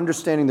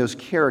understanding those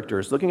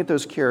characters, looking at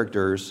those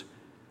characters,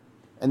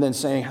 and then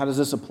saying, how does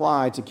this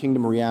apply to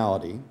kingdom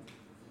reality?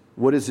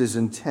 What is his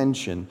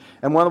intention?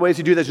 And one of the ways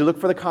you do that is you look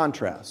for the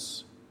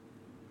contrasts.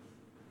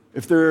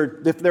 If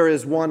there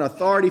is 1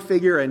 authority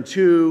figure and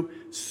 2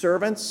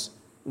 servants,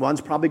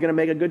 one's probably going to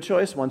make a good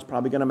choice, one's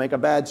probably going to make a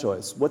bad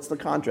choice. What's the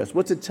contrast?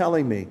 What's it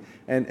telling me?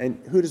 And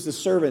who does the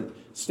servant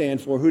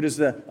stand for? Who does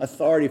the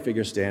authority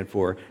figure stand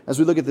for? As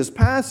we look at this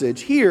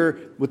passage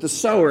here with the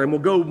sower, and we'll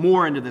go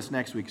more into this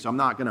next week, so I'm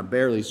not going to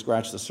barely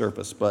scratch the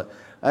surface. But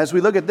as we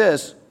look at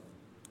this,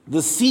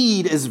 the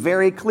seed is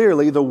very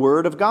clearly the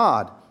word of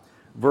God.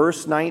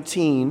 Verse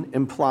 19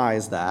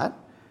 implies that.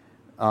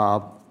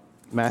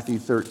 Matthew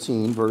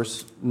 13,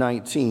 verse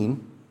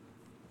 19.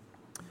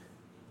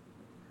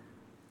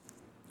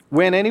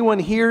 When anyone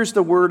hears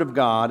the word of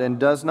God and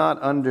does not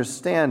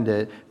understand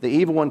it, the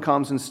evil one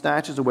comes and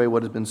snatches away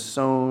what has been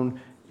sown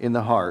in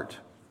the heart.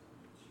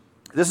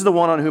 This is the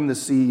one on whom the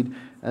seed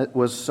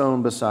was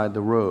sown beside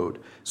the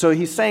road. So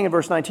he's saying in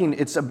verse 19,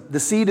 the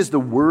seed is the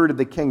word of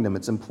the kingdom.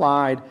 It's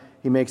implied.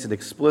 He makes it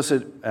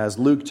explicit as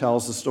Luke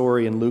tells the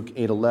story in Luke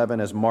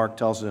 8:11, as Mark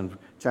tells it in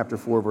chapter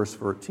 4, verse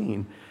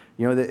 14.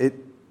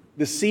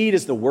 The seed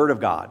is the word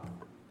of God.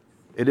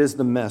 It is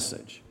the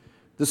message.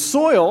 The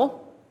soil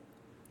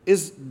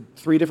is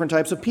 3 different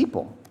types of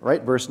people,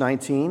 right? Verse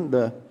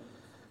 19,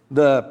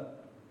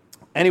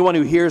 anyone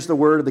who hears the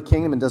word of the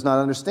kingdom and does not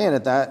understand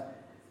it,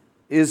 that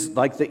is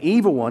like the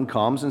evil one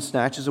comes and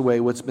snatches away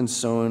what's been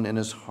sown in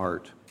his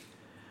heart.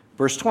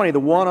 Verse 20, the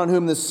one on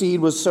whom the seed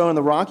was sown in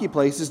the rocky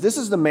places, this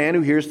is the man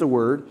who hears the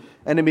word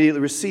and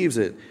immediately receives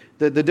it.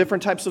 The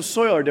different types of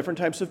soil are different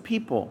types of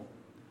people.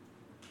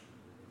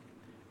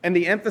 And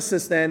the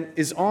emphasis then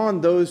is on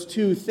those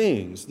 2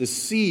 things, the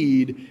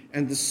seed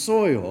and the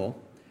soil.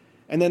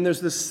 And then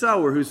there's the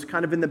sower who's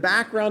kind of in the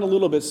background a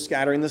little bit,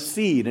 scattering the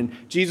seed. And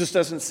Jesus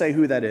doesn't say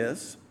who that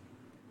is.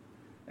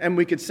 And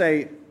we could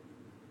say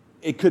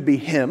it could be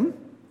him.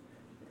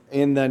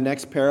 In the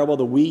next parable,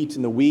 the wheat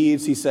and the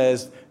weeds, he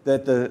says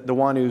that the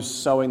one who's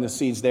sowing the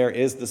seeds there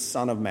is the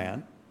Son of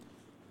Man.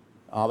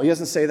 He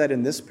doesn't say that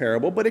in this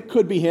parable, but it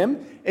could be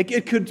him.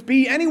 It could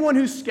be anyone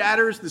who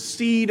scatters the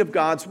seed of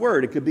God's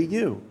word. It could be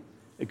you.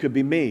 It could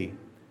be me.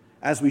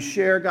 As we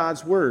share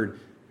God's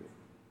word,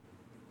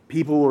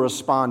 people will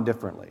respond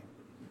differently.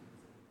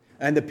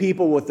 And the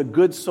people with the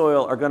good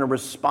soil are going to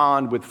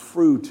respond with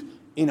fruit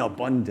in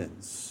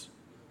abundance.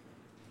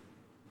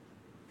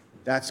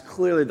 That's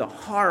clearly the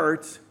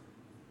heart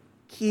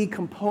key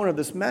component of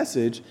this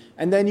message.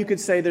 And then you could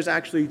say there's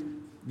actually,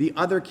 the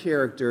other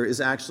character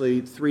is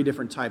actually three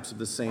different types of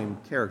the same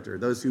character.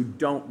 Those who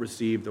don't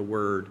receive the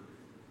word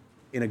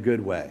in a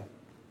good way.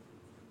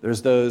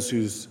 There's those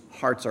whose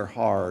hearts are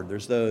hard.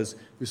 There's those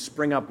who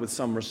spring up with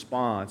some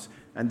response.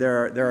 And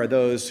there are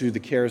those who the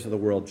cares of the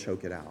world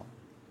choke it out.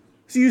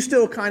 So you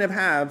still kind of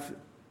have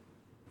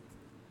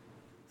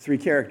three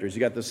characters.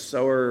 You got the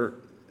sower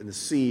and the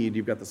seed.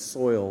 You've got the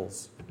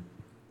soils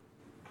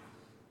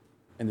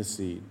and the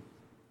seed.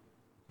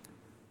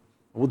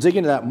 We'll dig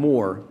into that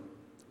more.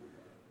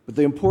 But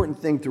the important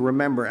thing to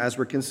remember as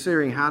we're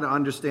considering how to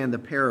understand the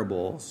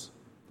parables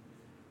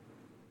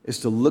is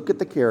to look at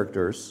the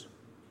characters,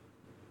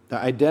 to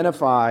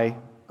identify,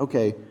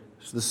 okay,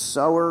 so the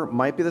sower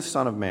might be the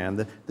Son of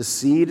Man, the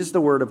seed is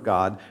the Word of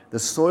God, the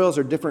soils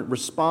are different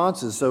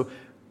responses.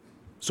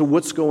 So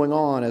what's going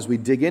on as we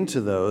dig into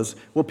those?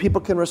 Well,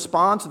 people can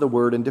respond to the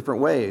Word in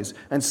different ways.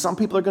 And some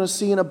people are going to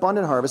see an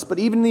abundant harvest, but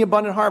even in the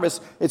abundant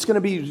harvest, it's going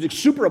to be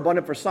super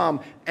abundant for some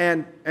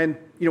and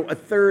a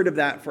third of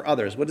that for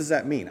others. What does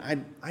that mean?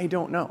 I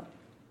don't know,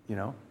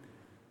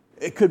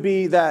 It could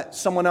be that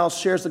someone else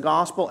shares the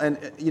gospel and,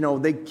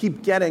 they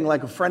keep getting,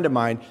 like a friend of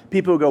mine,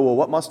 people who go, well,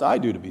 what must I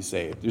do to be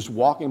saved? Just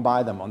walking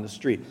by them on the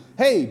street.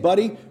 Hey,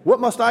 buddy, what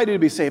must I do to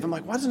be saved? I'm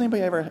like, why doesn't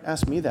anybody ever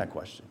ask me that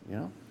question,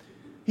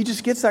 He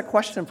just gets that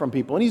question from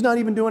people, and he's not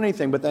even doing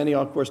anything, but then he,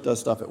 of course, does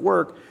stuff at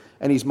work,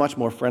 and he's much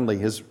more friendly.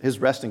 His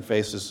resting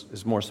face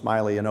is more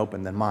smiley and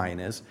open than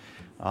mine is,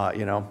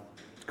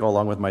 go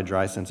along with my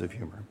dry sense of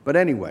humor. But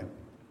anyway,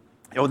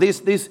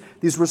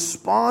 these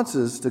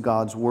responses to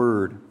God's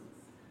word.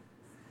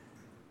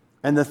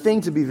 And the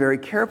thing to be very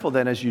careful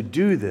then as you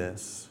do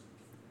this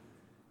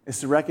is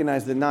to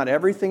recognize that not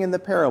everything in the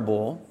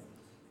parable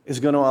is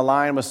going to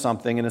align with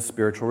something in a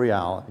spiritual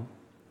reality,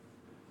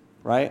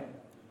 right?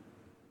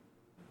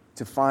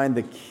 To find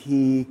the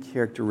key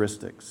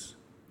characteristics.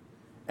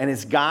 And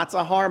it's got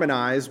to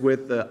harmonize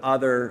with the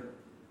other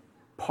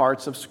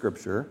parts of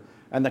Scripture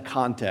and the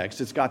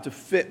context. It's got to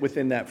fit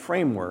within that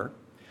framework.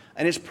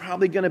 And it's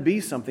probably going to be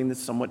something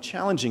that's somewhat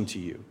challenging to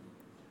you.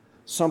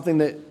 Something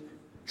that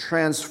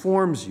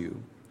transforms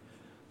you.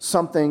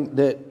 Something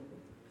that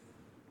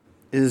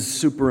is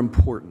super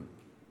important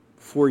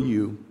for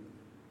you,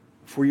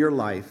 for your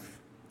life,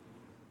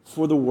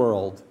 for the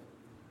world,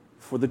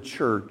 for the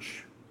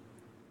church,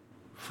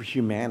 for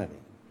humanity.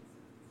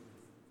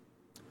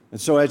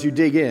 And so as you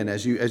dig in,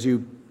 as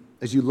you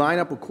line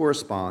up what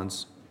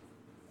corresponds,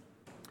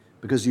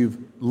 because you've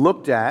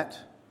looked at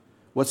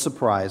what's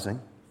surprising,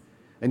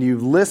 and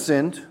you've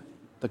listened,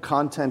 the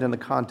content and the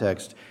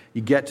context,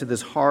 you get to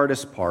this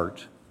hardest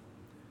part.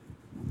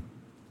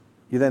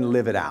 You then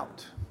live it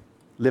out.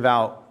 Live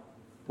out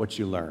what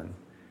you learn.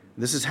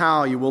 This is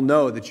how you will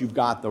know that you've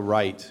got the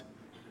right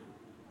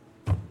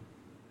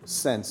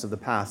sense of the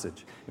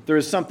passage. If there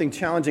is something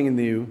challenging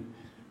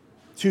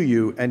to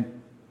you,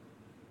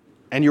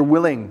 and you're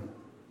willing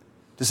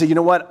to say, you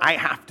know what, I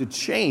have to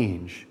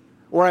change.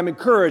 Or I'm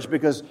encouraged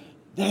because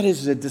that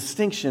is a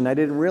distinction I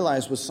didn't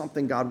realize was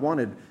something God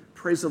wanted.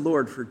 Praise the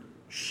Lord for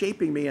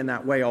shaping me in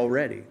that way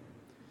already.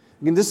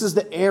 Again, this is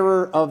the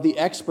error of the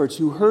experts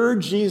who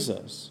heard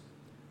Jesus,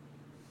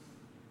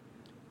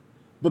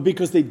 but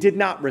because they did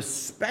not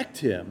respect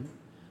him,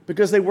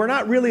 because they were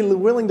not really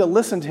willing to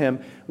listen to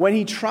him, when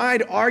he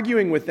tried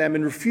arguing with them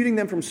and refuting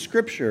them from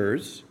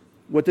scriptures,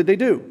 what did they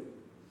do?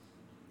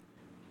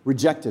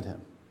 Rejected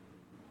him.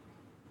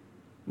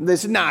 They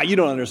said, nah, you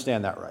don't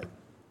understand that right.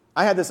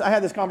 I had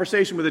this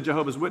conversation with a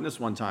Jehovah's Witness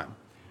one time.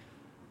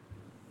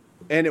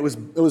 And it was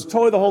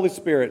totally the Holy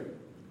Spirit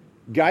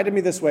guided me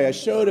this way. I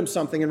showed him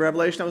something in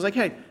Revelation. I was like,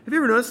 hey, have you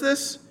ever noticed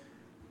this?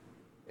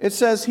 It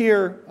says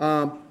here,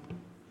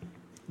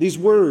 these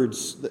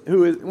words,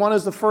 one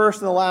is the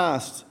first and the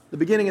last, the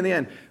beginning and the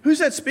end. Who's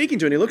that speaking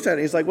to? And he looks at it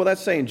and he's like, well,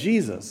 that's saying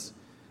Jesus.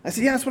 I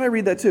said, yeah, that's what I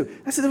read that too.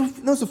 I said,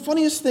 that's the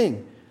funniest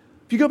thing.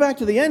 If you go back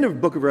to the end of the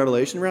book of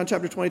Revelation, around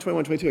chapter 20,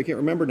 21, 22, I can't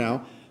remember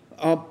now,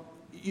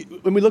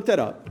 when we looked that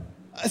up,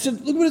 I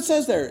said, look what it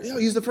says there.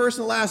 He's the first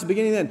and the last, the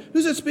beginning and the end.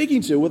 Who's it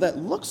speaking to? Well, that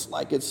looks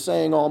like it's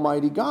saying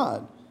Almighty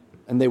God.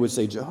 And they would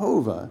say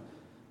Jehovah.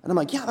 And I'm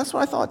like, yeah, that's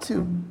what I thought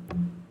too.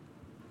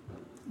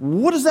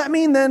 What does that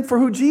mean then for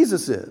who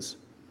Jesus is?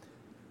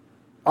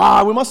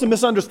 We must have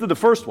misunderstood the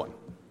first one.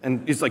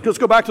 And he's like, let's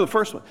go back to the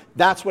first one.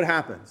 That's what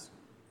happens,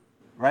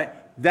 right?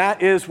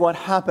 That is what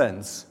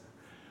happens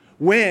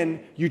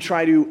when you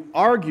try to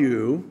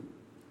argue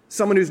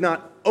someone who's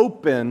not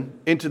open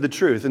into the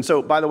truth. And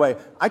so, by the way,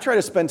 I try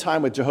to spend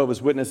time with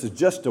Jehovah's Witnesses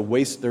just to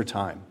waste their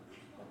time.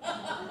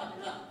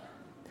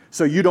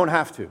 So you don't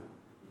have to.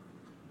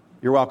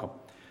 You're welcome.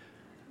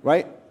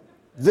 Right?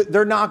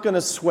 They're not going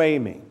to sway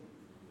me.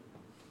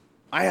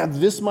 I have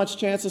this much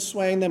chance of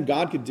swaying them.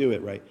 God could do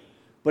it, right?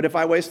 But if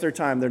I waste their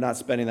time, they're not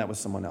spending that with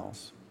someone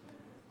else.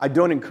 I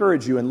don't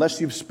encourage you,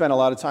 unless you've spent a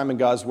lot of time in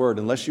God's Word,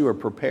 unless you are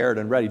prepared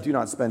and ready, do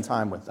not spend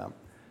time with them.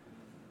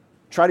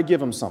 Try to give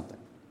them something.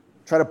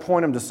 Try to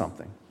point them to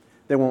something.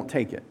 They won't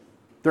take it.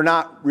 They're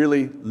not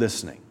really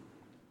listening.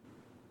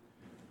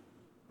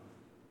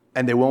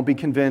 And they won't be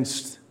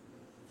convinced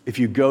if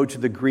you go to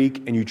the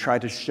Greek and you try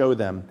to show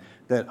them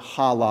that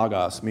ha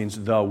logos means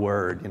the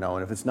word,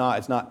 and if it's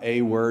not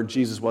a word,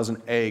 Jesus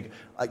wasn't a.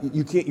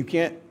 You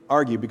can't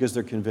argue because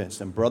they're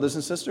convinced. And brothers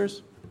and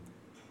sisters,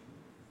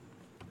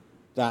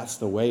 that's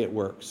the way it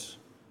works.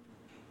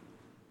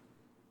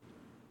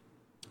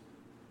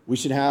 We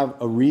should have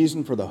a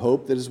reason for the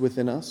hope that is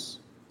within us,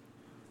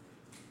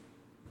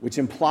 which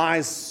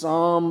implies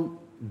some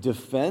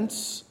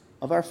defense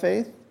of our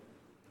faith.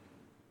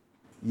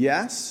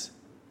 Yes.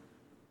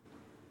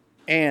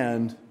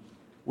 And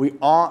we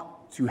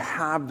ought to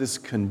have this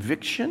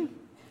conviction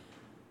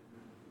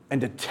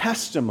and a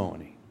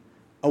testimony,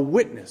 a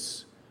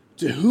witness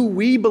to who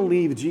we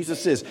believe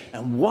Jesus is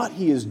and what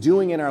he is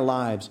doing in our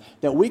lives,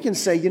 that we can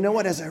say, you know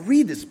what, as I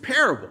read this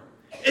parable,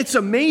 it's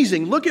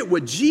amazing. Look at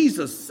what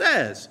Jesus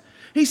says.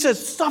 He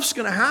says stuff's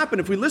going to happen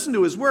if we listen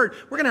to his word.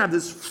 We're going to have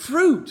this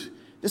fruit,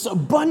 this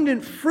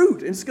abundant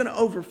fruit, and it's going to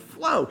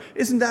overflow.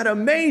 Isn't that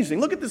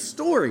amazing? Look at this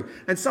story.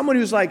 And someone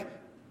who's like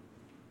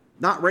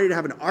not ready to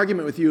have an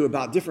argument with you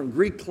about different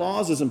Greek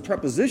clauses and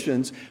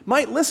prepositions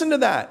might listen to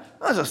that.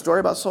 Oh, there's a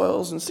story about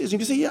soils and seeds. You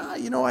can say, yeah,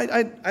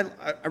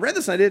 I read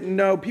this and I didn't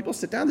know. People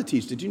sit down to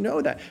teach. Did you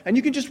know that? And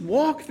you can just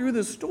walk through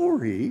the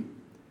story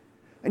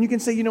and you can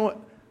say, you know what?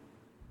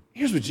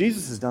 Here's what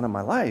Jesus has done in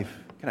my life.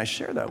 Can I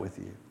share that with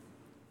you?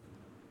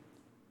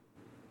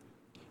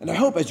 And I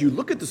hope as you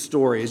look at the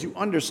story, as you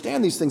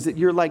understand these things, that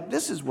you're like,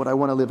 this is what I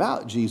want to live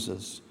out,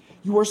 Jesus.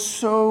 You are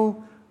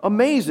so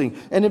amazing.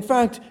 And in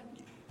fact,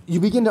 you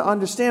begin to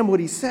understand what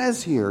he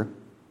says here.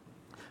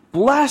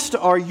 Blessed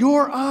are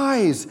your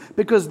eyes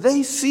because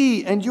they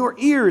see, and your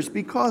ears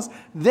because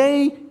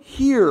they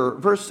hear.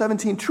 Verse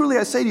 17, truly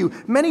I say to you,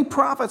 many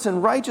prophets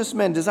and righteous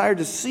men desired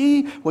to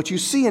see what you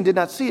see and did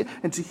not see it,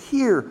 and to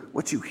hear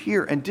what you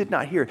hear and did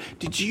not hear.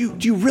 Do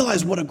you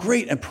realize what a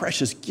great and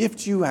precious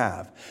gift you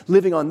have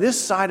living on this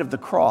side of the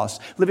cross,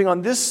 living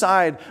on this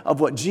side of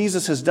what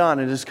Jesus has done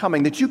and is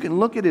coming, that you can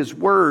look at his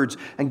words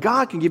and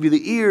God can give you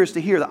the ears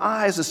to hear, the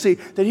eyes to see,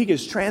 that he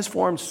has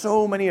transformed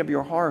so many of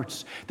your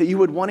hearts, that you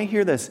would want to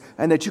hear this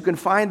and that you can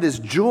find this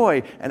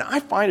joy. And I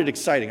find it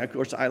exciting. Of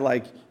course, I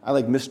like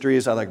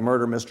mysteries. I like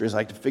murder mysteries. I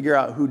like to figure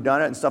out who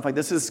done it and stuff like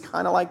this. This is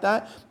kind of like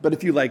that. But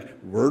if you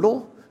like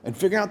Wordle and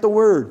figure out the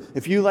word,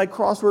 if you like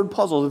crossword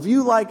puzzles, if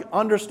you like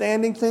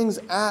understanding things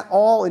at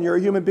all and you're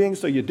a human being,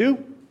 so you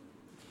do,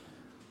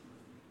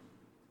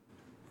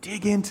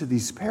 dig into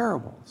these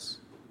parables.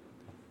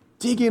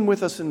 Dig in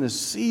with us in this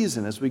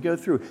season as we go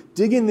through.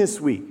 Dig in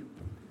this week.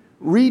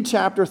 Read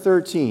chapter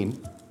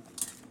 13,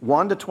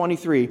 1 to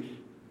 23.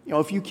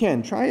 If you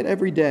can, try it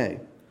every day.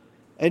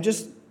 And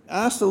just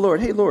ask the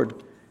Lord, hey,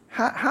 Lord,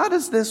 how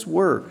does this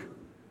work?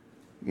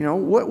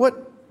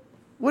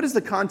 What is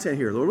the content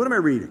here, Lord? What am I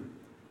reading?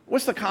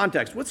 What's the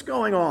context? What's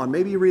going on?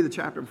 Maybe you read the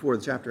chapter before,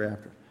 the chapter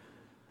after.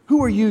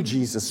 Who are you,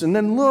 Jesus? And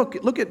then look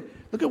at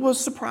what's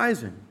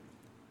surprising.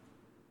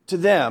 To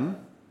them,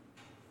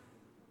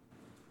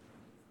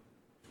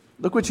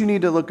 look what you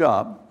need to look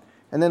up,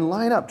 and then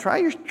line up. Try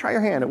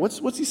your hand.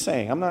 What's he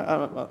saying?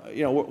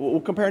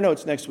 We'll compare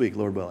notes next week,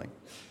 Lord willing.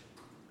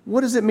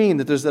 What does it mean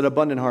that there's that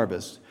abundant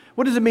harvest?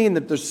 What does it mean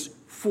that there's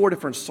 4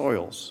 different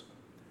soils?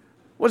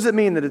 What does it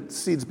mean that it's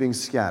seeds being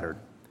scattered?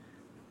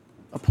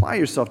 Apply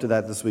yourself to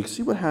that this week.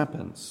 See what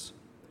happens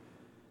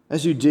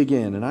as you dig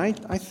in. And I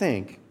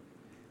think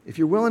if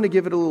you're willing to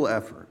give it a little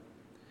effort,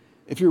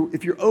 if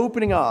you're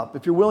opening up,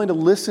 if you're willing to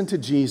listen to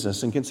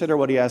Jesus and consider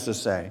what he has to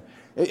say,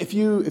 if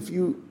you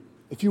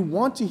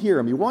want to hear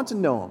him, you want to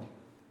know him,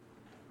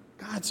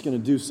 God's going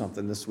to do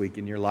something this week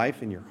in your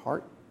life, in your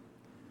heart.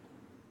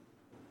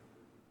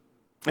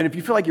 And if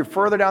you feel like you're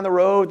further down the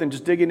road than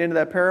just digging into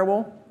that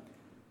parable,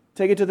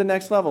 take it to the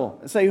next level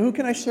and say, who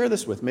can I share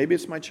this with? Maybe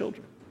it's my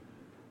children.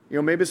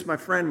 Maybe it's my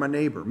friend, my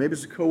neighbor. Maybe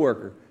it's a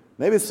coworker.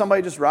 Maybe it's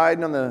somebody just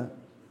riding on the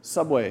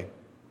subway.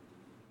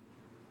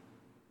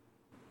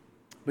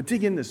 But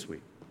dig in this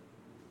week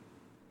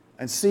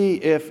and see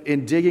if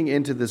in digging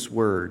into this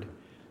word,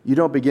 you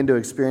don't begin to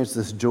experience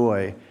this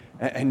joy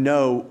and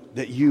know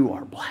that you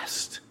are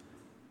blessed.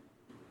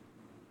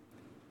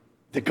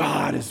 That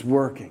God is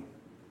working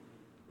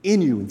in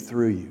you and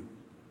through you.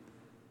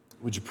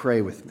 Would you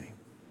pray with me?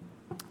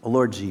 Oh,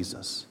 Lord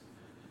Jesus,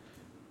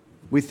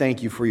 we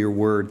thank you for your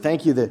word.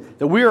 Thank you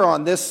that we are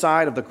on this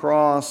side of the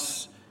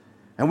cross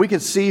and we can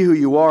see who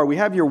you are. We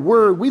have your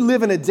word. We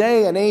live in a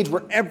day and age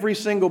where every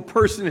single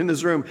person in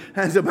this room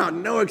has about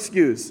no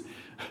excuse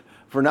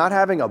for not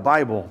having a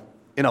Bible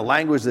in a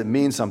language that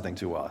means something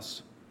to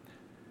us,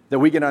 that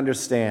we can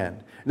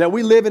understand. That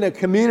we live in a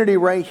community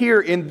right here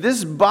in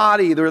this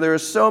body where there are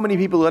so many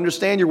people who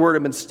understand your word,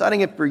 have been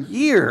studying it for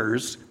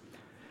years,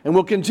 and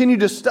will continue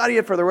to study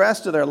it for the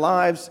rest of their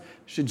lives,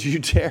 should you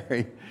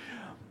tarry.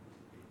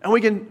 And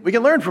we can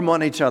learn from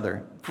one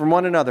another.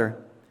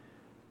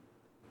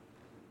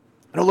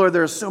 And oh Lord,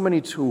 there are so many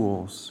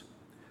tools.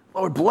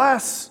 Lord,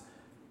 bless.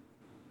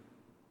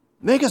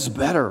 Make us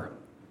better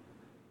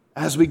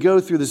as we go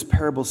through this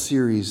parable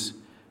series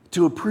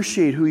to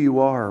appreciate who you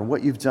are and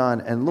what you've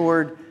done. And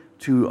Lord,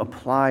 to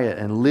apply it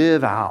and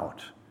live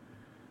out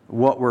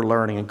what we're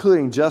learning,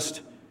 including just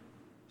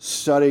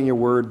studying your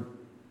word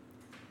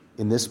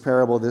in this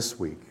parable this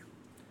week.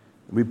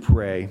 We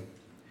pray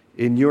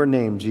in your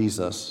name,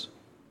 Jesus.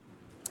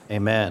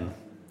 Amen.